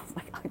life. I was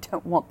like, I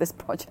don't want this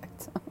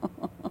project.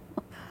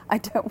 I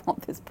don't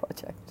want this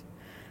project.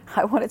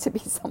 I want it to be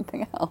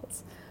something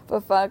else. For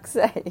fuck's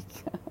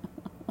sake.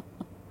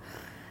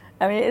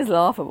 I mean, it is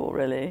laughable,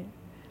 really.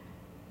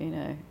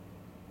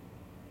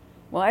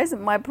 Why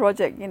isn't my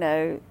project,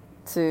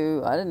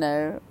 to, I don't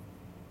know,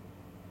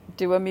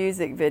 do a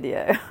music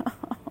video?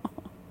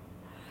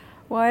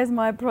 Why is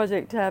my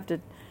project to have to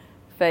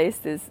face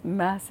this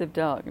massive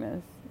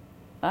darkness?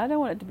 I don't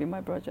want it to be my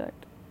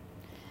project.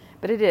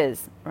 But it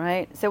is,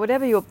 right? So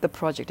whatever the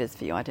project is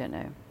for you, I don't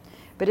know.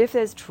 But if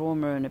there's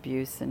trauma and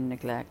abuse and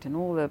neglect and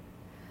all the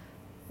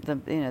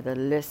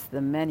list,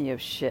 the menu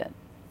of shit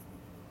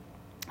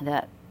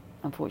that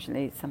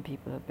unfortunately some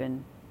people have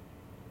been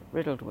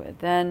riddled with,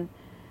 then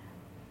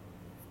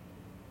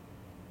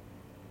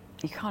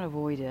you can't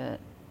avoid it.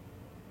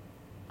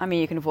 I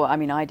mean, you can avoid. I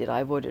mean, I did.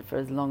 I avoided it for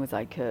as long as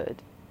I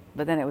could,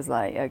 but then it was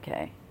like,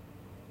 okay,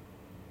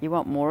 you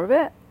want more of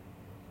it,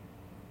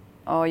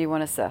 or you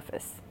want to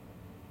surface?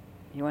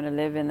 You want to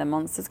live in the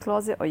monster's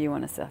closet, or you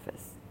want to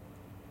surface?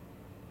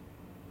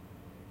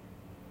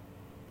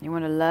 You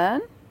want to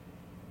learn?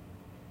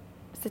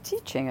 It's the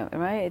teaching,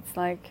 right? It's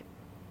like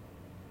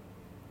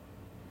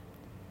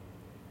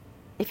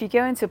if you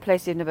go into a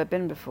place you've never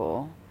been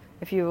before,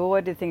 if you've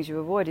avoided things you've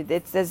avoided,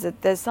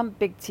 there's some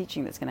big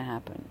teaching that's going to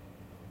happen.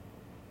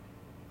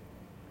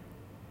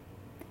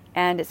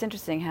 And it's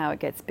interesting how it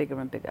gets bigger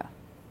and bigger.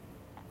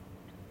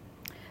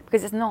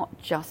 Because it's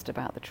not just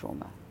about the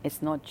trauma.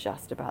 It's not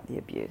just about the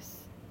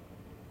abuse.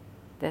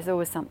 There's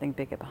always something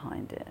bigger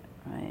behind it,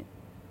 right?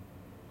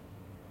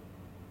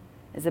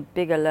 There's a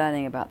bigger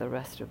learning about the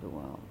rest of the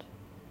world.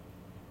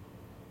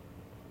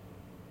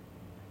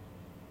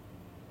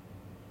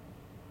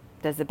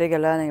 There's a bigger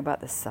learning about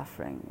the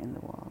suffering in the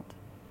world.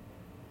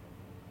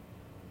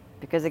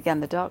 Because again,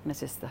 the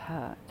darkness is the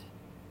hurt,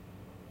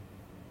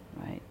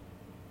 right?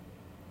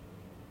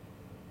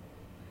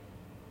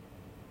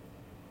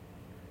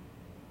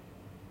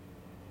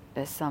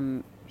 There's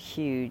some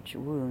huge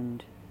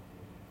wound.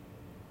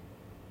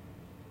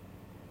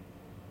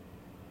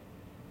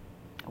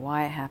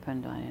 Why it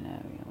happened, I don't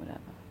know, whatever.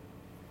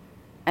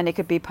 And it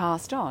could be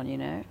passed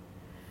on,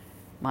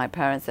 My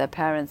parents, their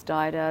parents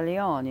died early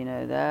on,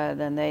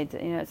 then they,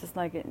 it's just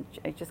like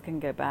it just can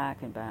go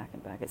back and back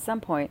and back. At some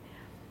point,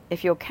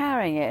 if you're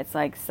carrying it, it's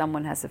like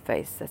someone has to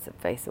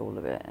face all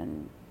of it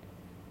and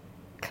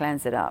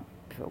cleanse it up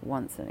for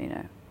once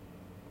and,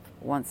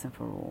 once and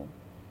for all.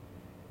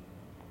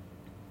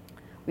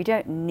 We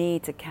don't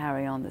need to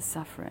carry on the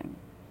suffering.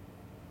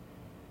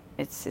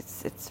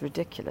 It's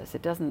ridiculous.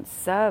 It doesn't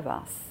serve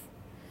us.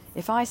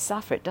 If I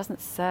suffer, it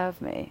doesn't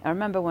serve me. I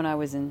remember when I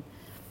was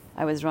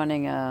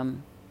running a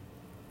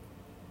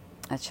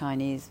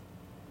Chinese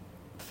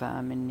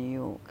firm in New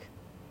York.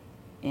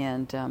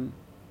 And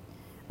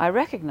I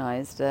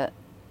recognized that,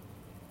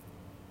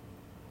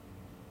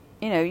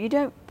 you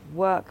don't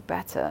work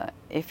better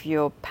if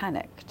you're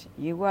panicked.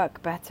 You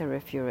work better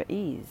if you're at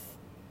ease,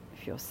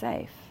 if you're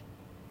safe.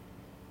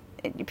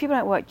 People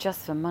don't work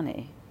just for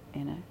money,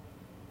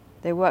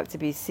 They work to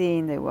be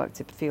seen, they work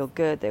to feel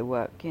good, they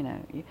work,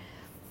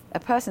 a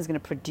person's going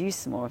to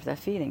produce more if they're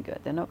feeling good.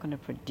 They're not going to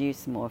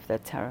produce more if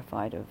they're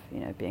terrified of,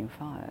 being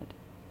fired.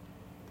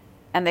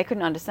 And they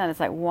couldn't understand. It's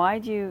like, why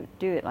do you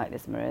do it like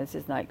this, Maria? It's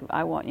just like,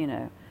 I want,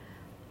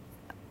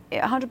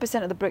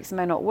 100% of the bricks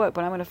may not work,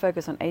 but I'm going to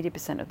focus on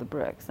 80% of the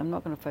bricks. I'm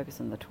not going to focus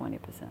on the 20%.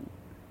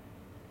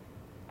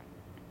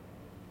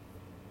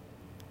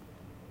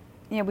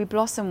 We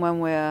blossom when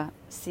we're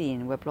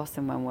seen. We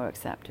blossom when we're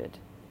accepted.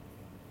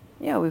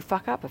 We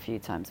fuck up a few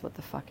times. What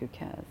the fuck, who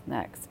cares?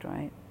 Next,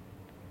 right?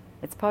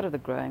 It's part of the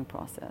growing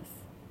process.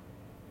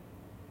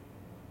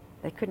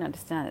 They couldn't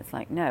understand. It's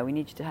like, no, we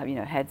need you to have,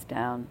 heads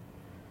down,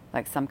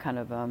 like some kind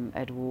of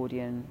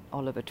Edwardian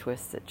Oliver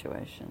Twist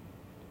situation.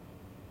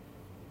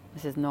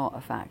 This is not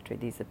a factory.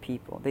 These are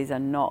people. These are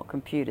not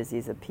computers.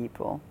 These are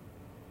people.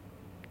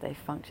 They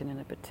function in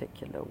a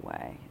particular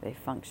way. They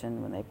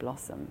function when they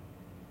blossom.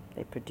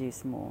 They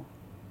produce more.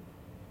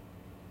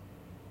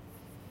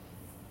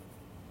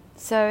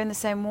 So in the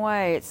same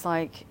way, it's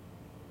like,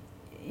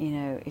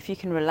 if you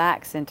can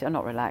relax into,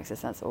 not relax,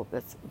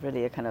 that's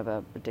really a kind of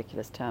a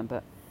ridiculous term,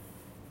 but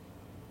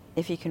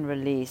if you can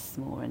release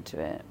more into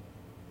it,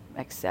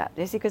 accept.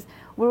 You see, because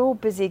we're all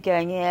busy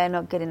going,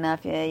 not good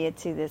enough, you're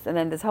too this. And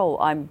then this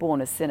whole I'm born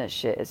a sinner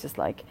shit is just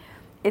like,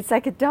 it's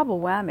like a double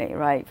whammy,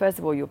 right? First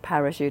of all, you're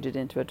parachuted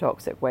into a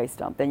toxic waste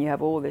dump. Then you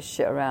have all this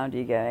shit around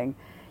you going,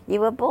 you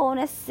were born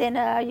a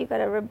sinner, you got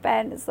to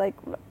repent. It's like,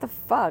 what the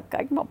fuck?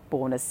 I'm not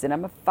born a sinner.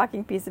 I'm a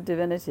fucking piece of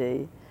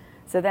divinity.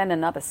 So then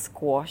another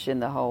squash in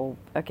the whole,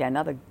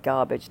 another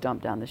garbage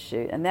dump down the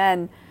chute. And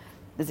then,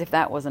 as if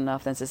that wasn't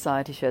enough, then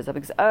society shows up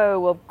and goes, oh,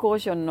 well, of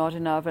course you're not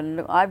enough. And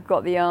look, I've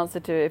got the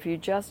answer to it. If you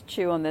just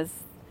chew on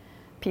this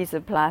piece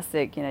of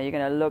plastic, you're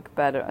going to look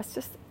better. It's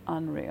just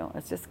unreal.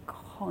 It's just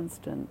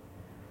constant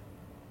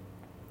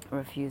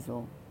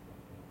refusal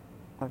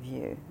of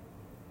you.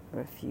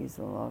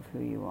 Refusal of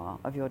who you are,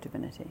 of your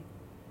divinity.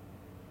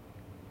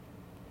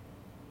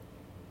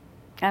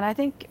 And I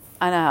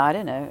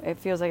don't know, it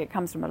feels like it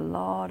comes from a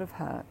lot of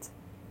hurt.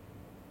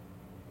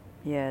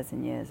 Years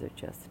and years of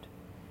just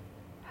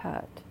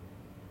hurt.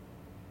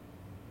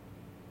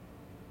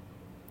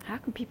 How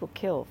can people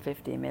kill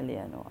 50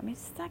 million?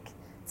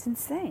 It's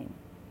insane.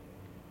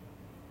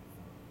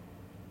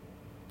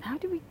 How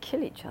do we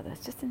kill each other?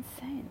 It's just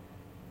insane.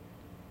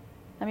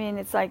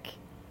 It's like,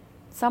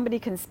 somebody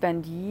can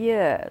spend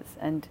years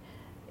and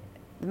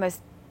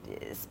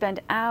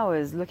spend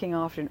hours looking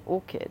after an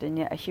orchid, and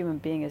yet a human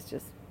being is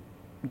just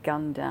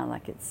gunned down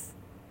like it's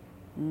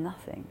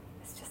nothing.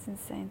 It's just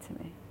insane to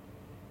me.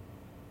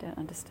 Don't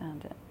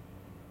understand it.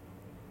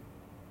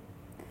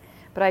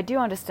 But I do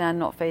understand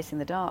not facing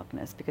the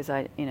darkness, because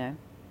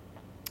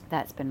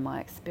that's been my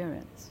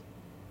experience.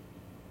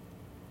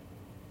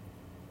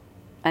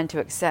 And to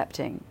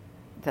accepting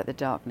that the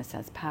darkness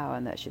has power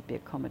and that should be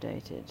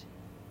accommodated.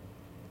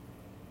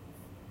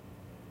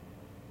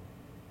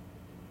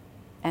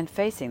 And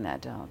facing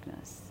that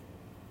darkness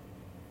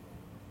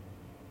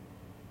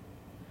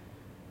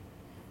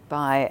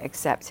by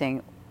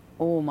accepting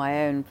all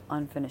my own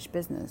unfinished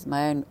business,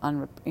 my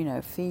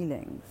own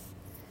feelings,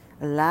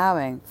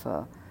 allowing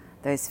for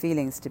those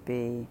feelings to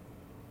be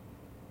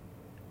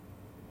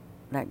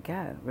let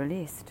go,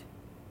 released.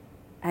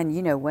 And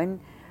when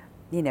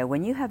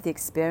you have the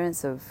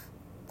experience of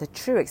the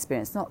true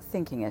experience, not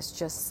thinking, it's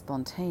just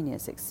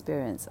spontaneous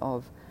experience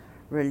of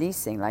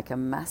releasing, like a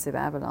massive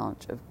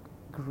avalanche of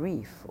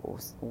grief or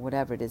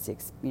whatever it is,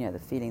 the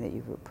feeling that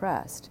you've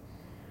repressed,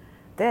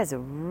 there's a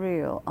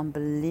real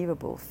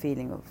unbelievable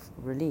feeling of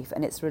relief.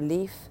 And it's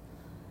relief,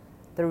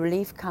 the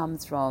relief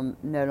comes from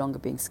no longer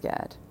being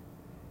scared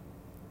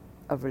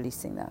of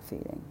releasing that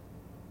feeling.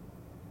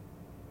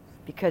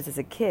 Because as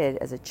a kid,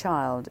 as a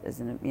child,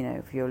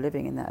 if you're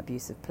living in that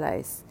abusive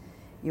place,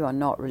 you are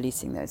not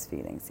releasing those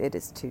feelings. It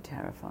is too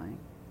terrifying.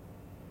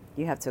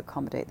 You have to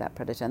accommodate that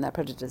predator, and that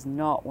predator does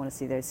not want to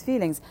see those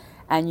feelings.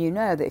 And you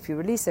know that if you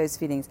release those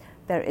feelings,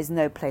 there is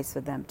no place for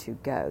them to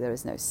go. There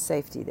is no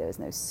safety, there is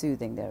no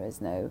soothing, there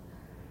is no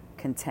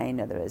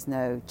container, there is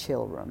no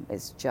chill room.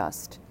 It's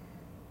just,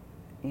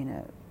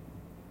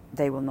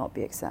 they will not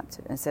be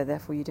accepted. And so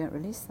therefore you don't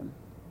release them.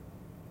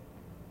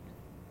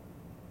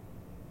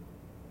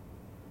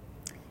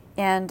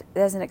 And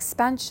there's an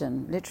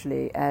expansion,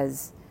 literally,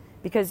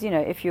 because,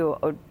 if you're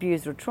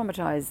abused or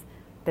traumatized,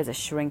 there's a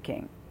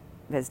shrinking.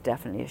 There's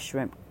definitely a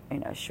shrink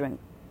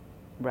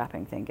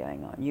wrapping thing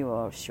going on. You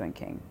are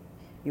shrinking.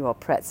 You are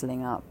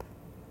pretzeling up.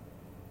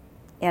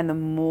 And the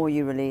more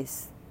you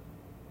release,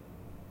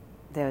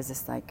 there's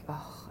this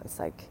it's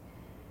like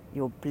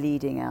you're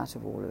bleeding out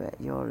of all of it.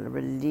 You're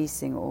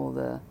releasing all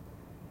the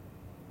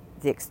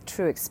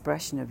true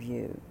expression of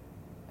you.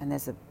 And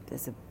there's a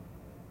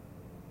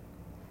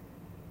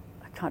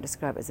I can't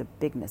describe it as a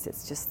bigness.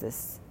 It's just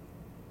this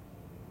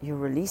you're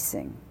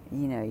releasing,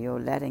 you're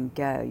letting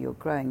go, you're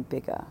growing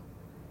bigger.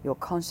 Your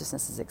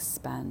consciousness is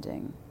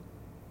expanding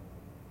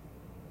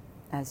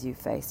as you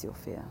face your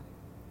fear.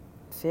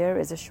 Fear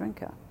is a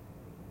shrinker.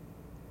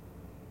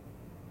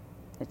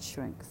 It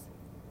shrinks.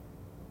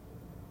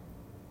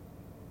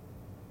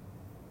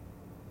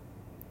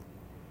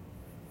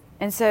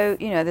 And so,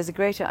 there's a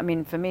greater,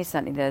 for me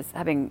certainly there's,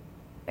 having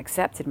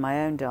accepted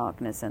my own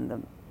darkness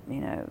and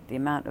the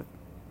amount of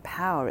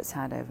power it's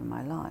had over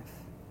my life,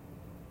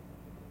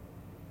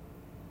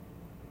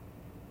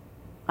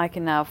 I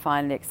can now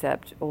finally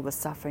accept all the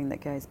suffering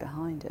that goes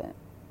behind it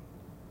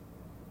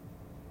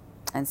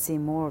and see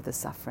more of the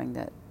suffering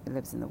that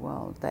lives in the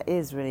world, that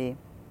is really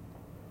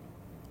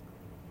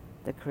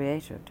the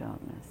creator of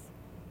darkness,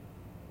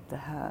 the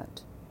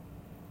hurt,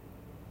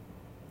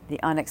 the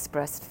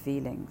unexpressed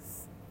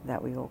feelings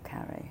that we all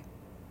carry.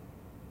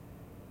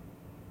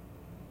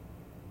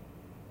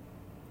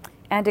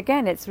 And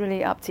again, it's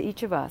really up to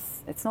each of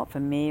us. It's not for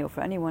me or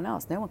for anyone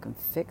else. No one can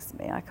fix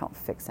me. I can't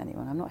fix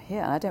anyone. I'm not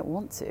here, and I don't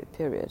want to,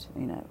 period,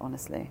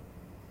 honestly.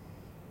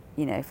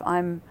 If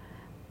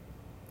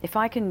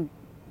I can,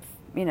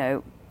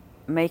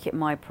 make it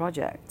my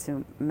project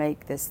to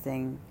make this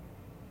thing,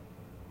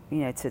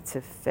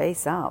 to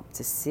face up,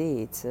 to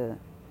see,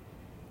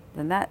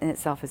 then that in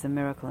itself is a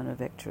miracle and a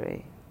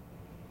victory.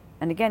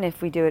 And again,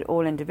 if we do it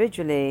all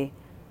individually,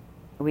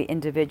 we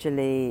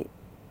individually,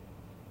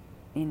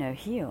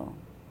 heal.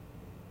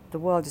 The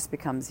world just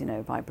becomes,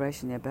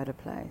 vibrationally a better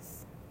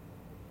place.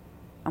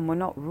 And we're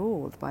not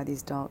ruled by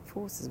these dark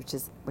forces,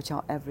 which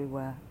are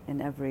everywhere,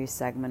 in every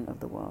segment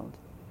of the world.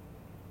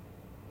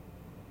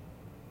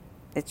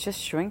 It's just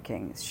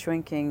shrinking. It's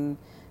shrinking,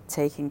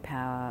 taking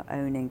power,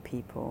 owning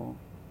people,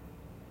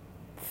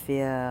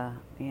 fear,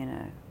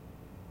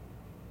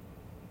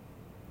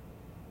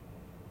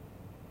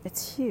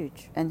 It's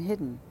huge and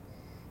hidden.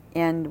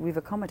 And we've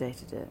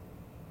accommodated it.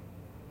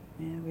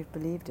 We've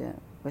believed it.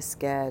 We're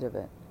scared of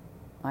it.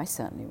 I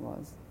certainly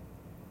was.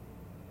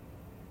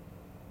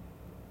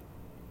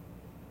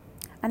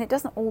 And it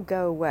doesn't all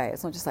go away.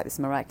 It's not just like this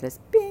miraculous,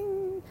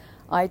 bing,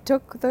 I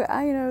took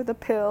the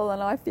pill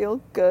and I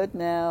feel good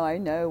now. I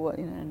know what,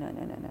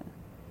 no.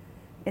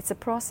 It's a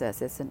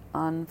process. It's an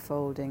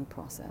unfolding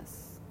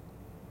process.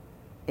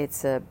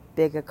 It's a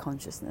bigger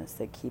consciousness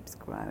that keeps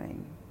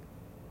growing.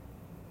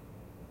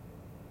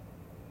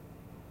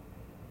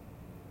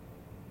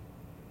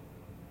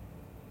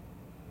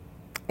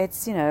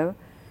 It's, in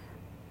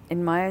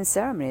my own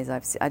ceremonies,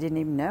 I didn't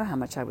even know how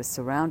much I was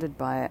surrounded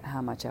by it,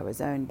 how much I was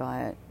owned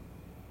by it,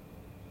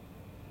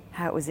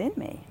 how it was in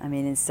me.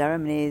 In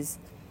ceremonies,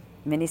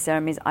 many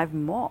ceremonies, I've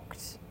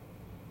mocked.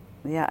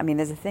 Yeah,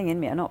 there's a thing in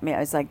me, not me.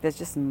 It's like there's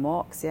just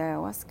mocks the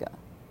ayahuasca.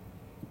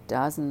 It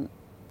doesn't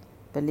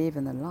believe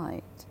in the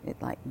light. It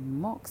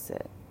mocks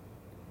it.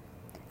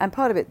 And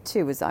part of it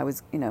too was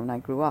when I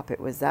grew up,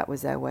 that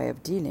was their way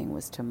of dealing,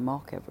 was to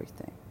mock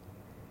everything,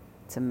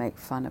 to make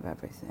fun of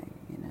everything,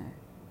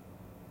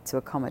 to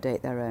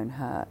accommodate their own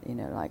hurt,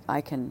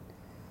 I'm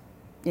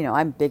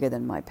bigger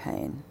than my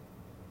pain.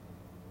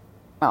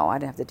 Oh, I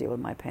don't have to deal with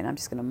my pain. I'm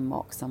just going to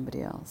mock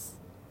somebody else.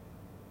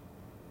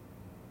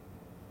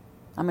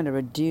 I'm going to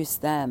reduce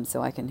them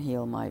so I can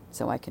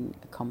so I can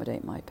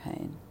accommodate my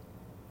pain,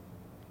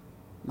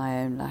 my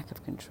own lack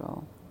of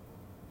control.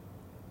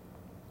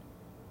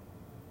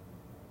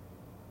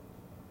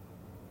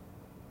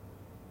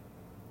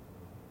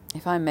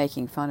 If I'm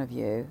making fun of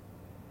you,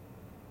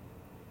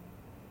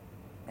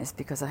 it's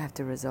because I have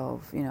to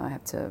resolve, I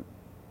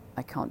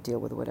can't deal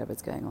with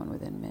whatever's going on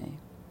within me.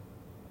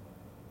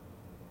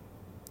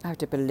 I have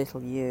to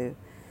belittle you,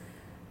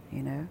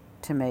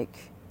 to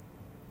make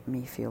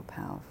me feel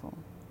powerful.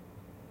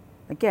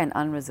 Again,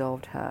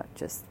 unresolved hurt,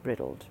 just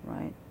riddled,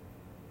 right?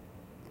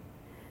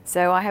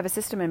 So I have a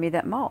system in me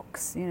that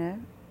mocks,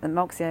 that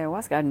mocks the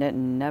ayahuasca. I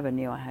never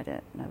knew I had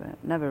it,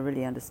 never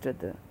really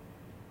understood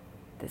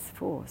this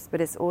force. But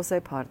it's also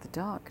part of the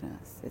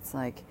darkness. It's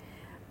like,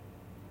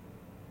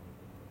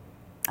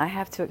 I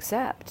have to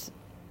accept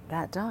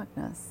that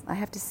darkness. I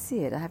have to see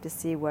it. I have to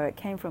see where it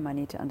came from. I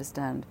need to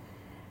understand,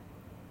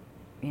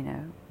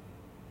 I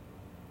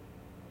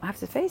have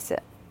to face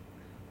it.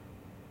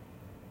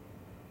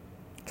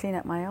 Clean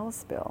up my oil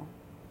spill.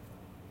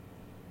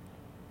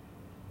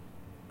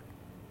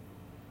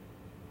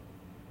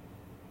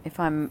 If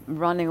I'm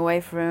running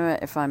away from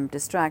it, if I'm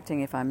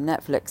distracting, if I'm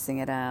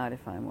Netflixing it out,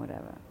 if I'm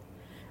whatever.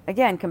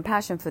 Again,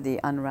 compassion for the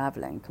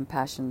unraveling,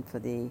 compassion for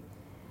the,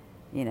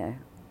 the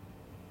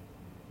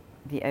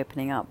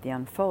opening up, the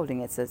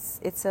unfolding. It's a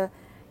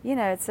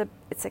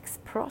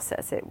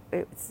process.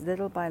 It's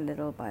little by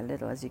little by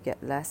little as you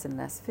get less and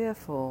less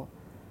fearful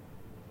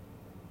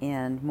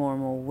and more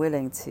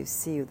willing to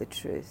see the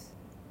truth.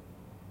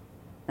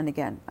 And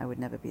again, I would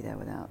never be there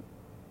without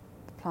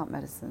the plant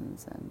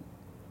medicines and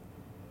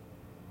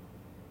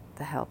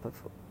the help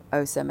of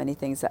so many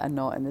things that are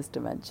not in this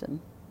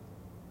dimension.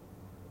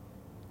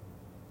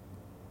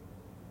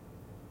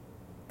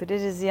 But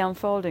it is the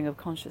unfolding of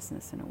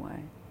consciousness in a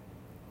way.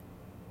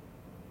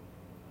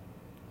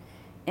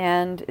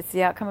 And it's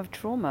the outcome of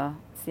trauma.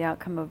 It's the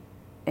outcome of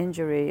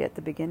injury at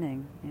the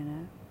beginning, you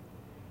know,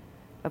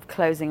 of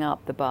closing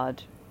up the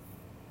bud,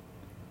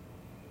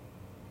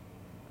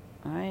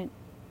 right?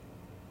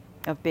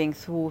 Of being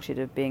thwarted,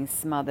 of being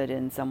smothered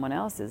in someone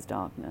else's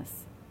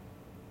darkness.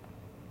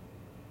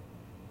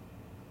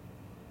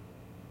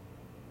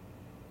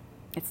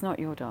 It's not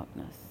your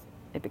darkness.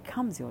 It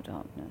becomes your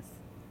darkness.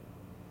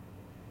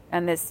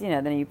 And this, you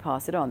know, then you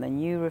pass it on. Then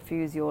you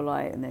refuse your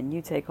light, and then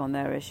you take on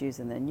their issues,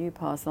 and then you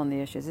pass on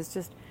the issues. It's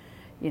just,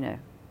 you know,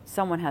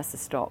 someone has to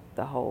stop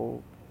the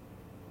whole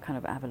kind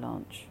of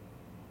avalanche.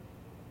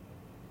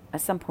 At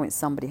some point,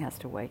 somebody has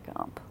to wake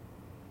up.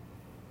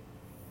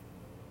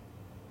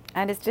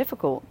 And it's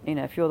difficult, you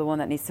know, if you're the one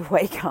that needs to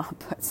wake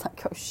up. It's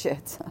like, oh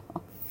shit,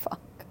 oh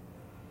fuck.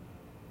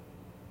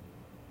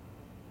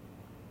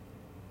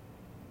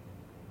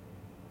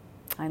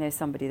 I know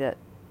somebody that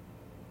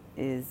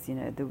is, you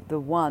know, the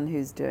one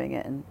who's doing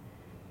it, and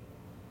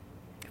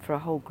for a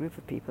whole group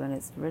of people, and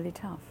it's really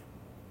tough,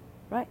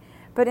 right?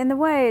 But in the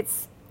way,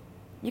 it's,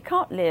 you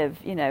can't live,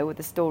 you know, with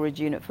a storage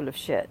unit full of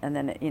shit and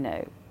then, you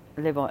know,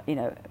 live on, you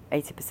know,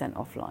 80%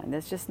 offline.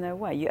 There's just no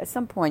way. You, at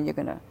some point, you're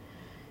gonna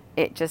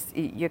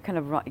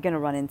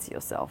run into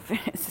yourself.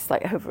 It's just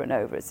like over and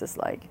over. It's just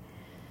like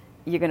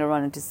you're gonna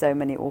run into so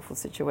many awful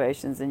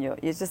situations, and you're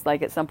just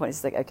like, at some point,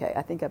 it's just like, okay,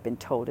 I think I've been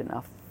told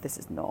enough. This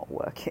is not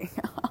working.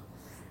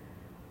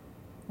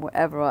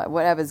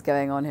 Whatever's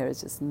going on here is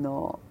just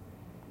not.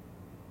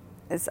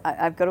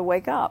 I've got to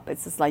wake up.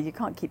 It's just like you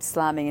can't keep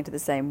slamming into the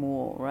same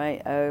wall,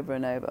 right, over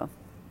and over.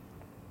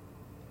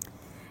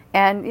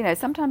 And, you know,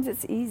 sometimes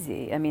it's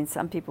easy. I mean,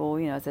 some people,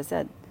 you know, as I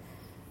said,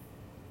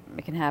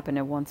 it can happen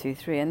in 1, 2,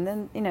 3. And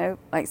then, you know,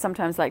 like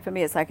sometimes, like for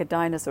me, it's like a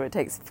dinosaur. It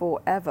takes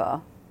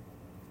forever.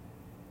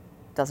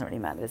 Doesn't really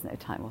matter. There's no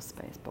time or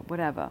space, but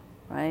whatever,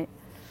 right?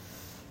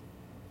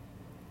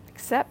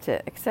 Accept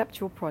it.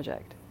 Accept your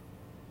project.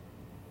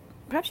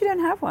 Perhaps you don't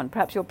have one.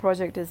 Perhaps your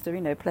project is to,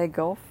 you know, play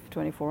golf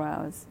 24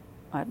 hours.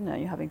 I don't know,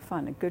 you're having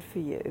fun, and good for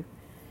you.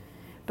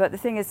 But the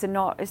thing is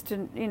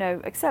to, you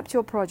know, accept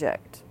your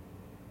project.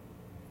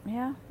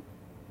 Yeah?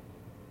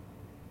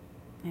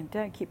 And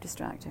don't keep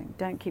distracting.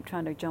 Don't keep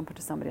trying to jump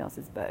onto somebody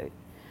else's boat.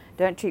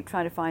 Don't keep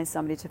trying to find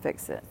somebody to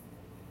fix it.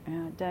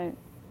 You know,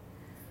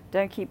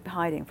 don't keep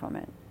hiding from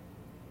it.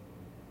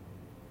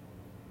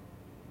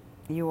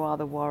 You are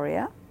the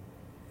warrior.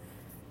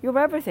 You're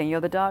everything.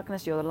 You're the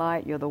darkness, you're the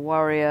light, you're the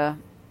warrior.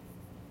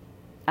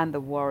 And the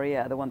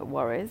warrior, the one that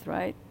worries,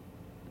 right?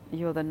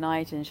 You're the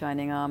knight in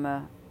shining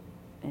armor,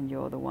 and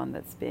you're the one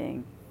that's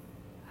being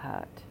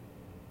hurt.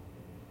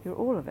 You're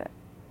all of it.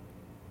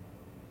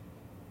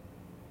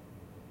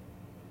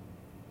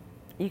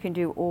 You can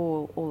do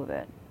all of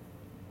it.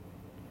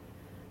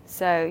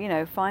 So, you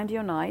know, find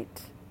your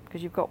knight,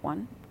 because you've got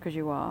one, because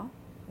you are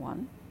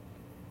one.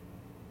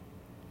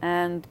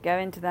 And go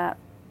into that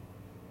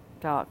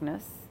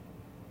darkness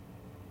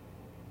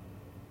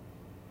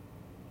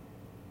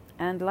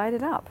and light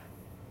it up.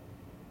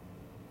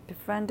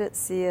 Befriend it,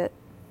 see it.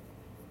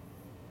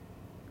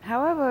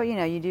 However, you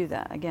know, you do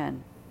that.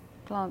 Again,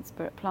 plant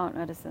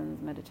medicines,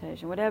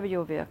 meditation, whatever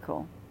your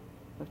vehicle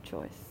of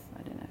choice.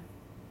 I don't know.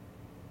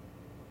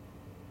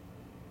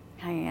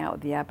 Hanging out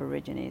with the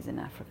Aborigines in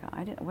Africa.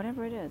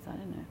 Whatever it is, I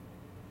don't know.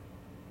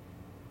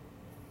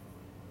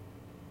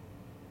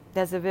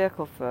 There's a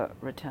vehicle for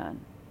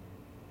return.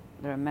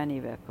 There are many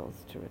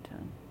vehicles to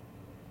return.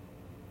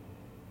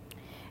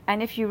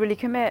 And if you really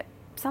commit,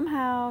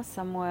 somehow,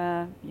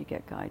 somewhere, you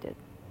get guided.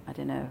 I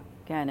don't know.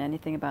 Again,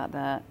 anything about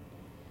that.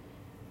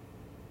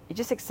 You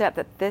just accept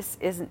that this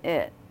isn't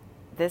it.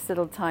 This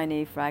little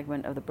tiny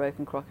fragment of the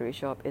broken crockery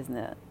shop isn't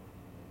it.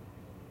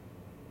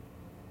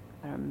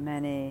 There are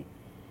many,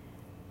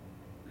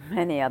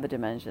 many other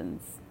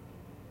dimensions.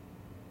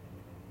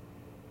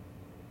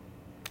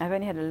 I've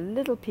only had a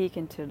little peek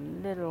into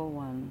little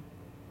one.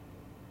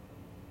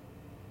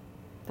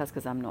 That's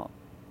because I'm not,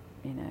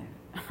 you know,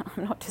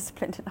 I'm not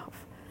disciplined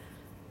enough.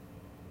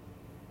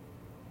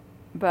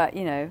 But,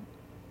 you know,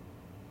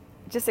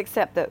 just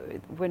accept that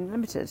we're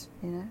limited,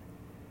 you know,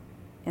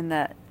 in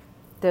that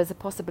there's a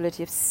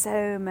possibility of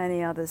so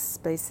many other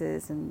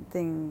spaces and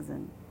things.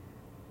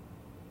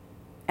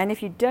 And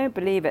if you don't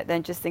believe it,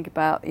 then just think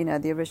about, you know,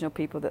 the original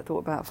people that thought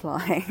about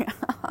flying.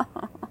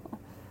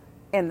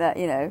 In that,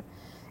 you know,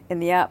 in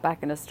the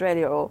outback in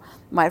Australia, or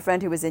my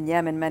friend who was in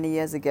Yemen many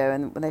years ago,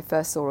 and when they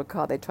first saw a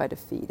car, they tried to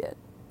feed it,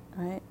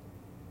 right?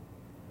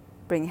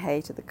 Bring hay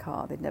to the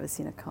car. They'd never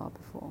seen a car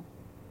before.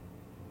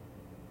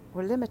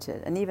 We're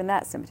limited, and even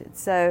that's limited.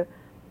 So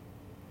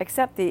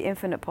accept the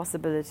infinite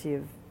possibility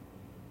of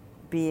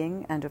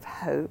being and of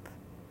hope,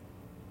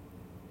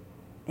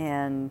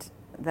 and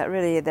that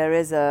really there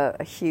is a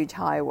huge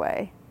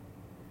highway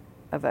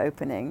of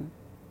opening.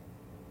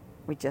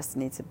 We just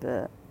need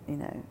to, you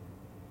know,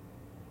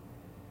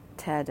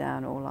 tear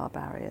down all our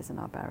barriers and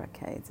our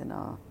barricades and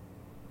our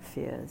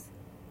fears.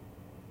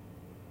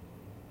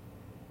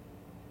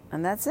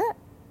 And that's it.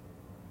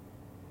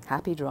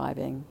 Happy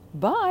driving.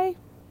 Bye.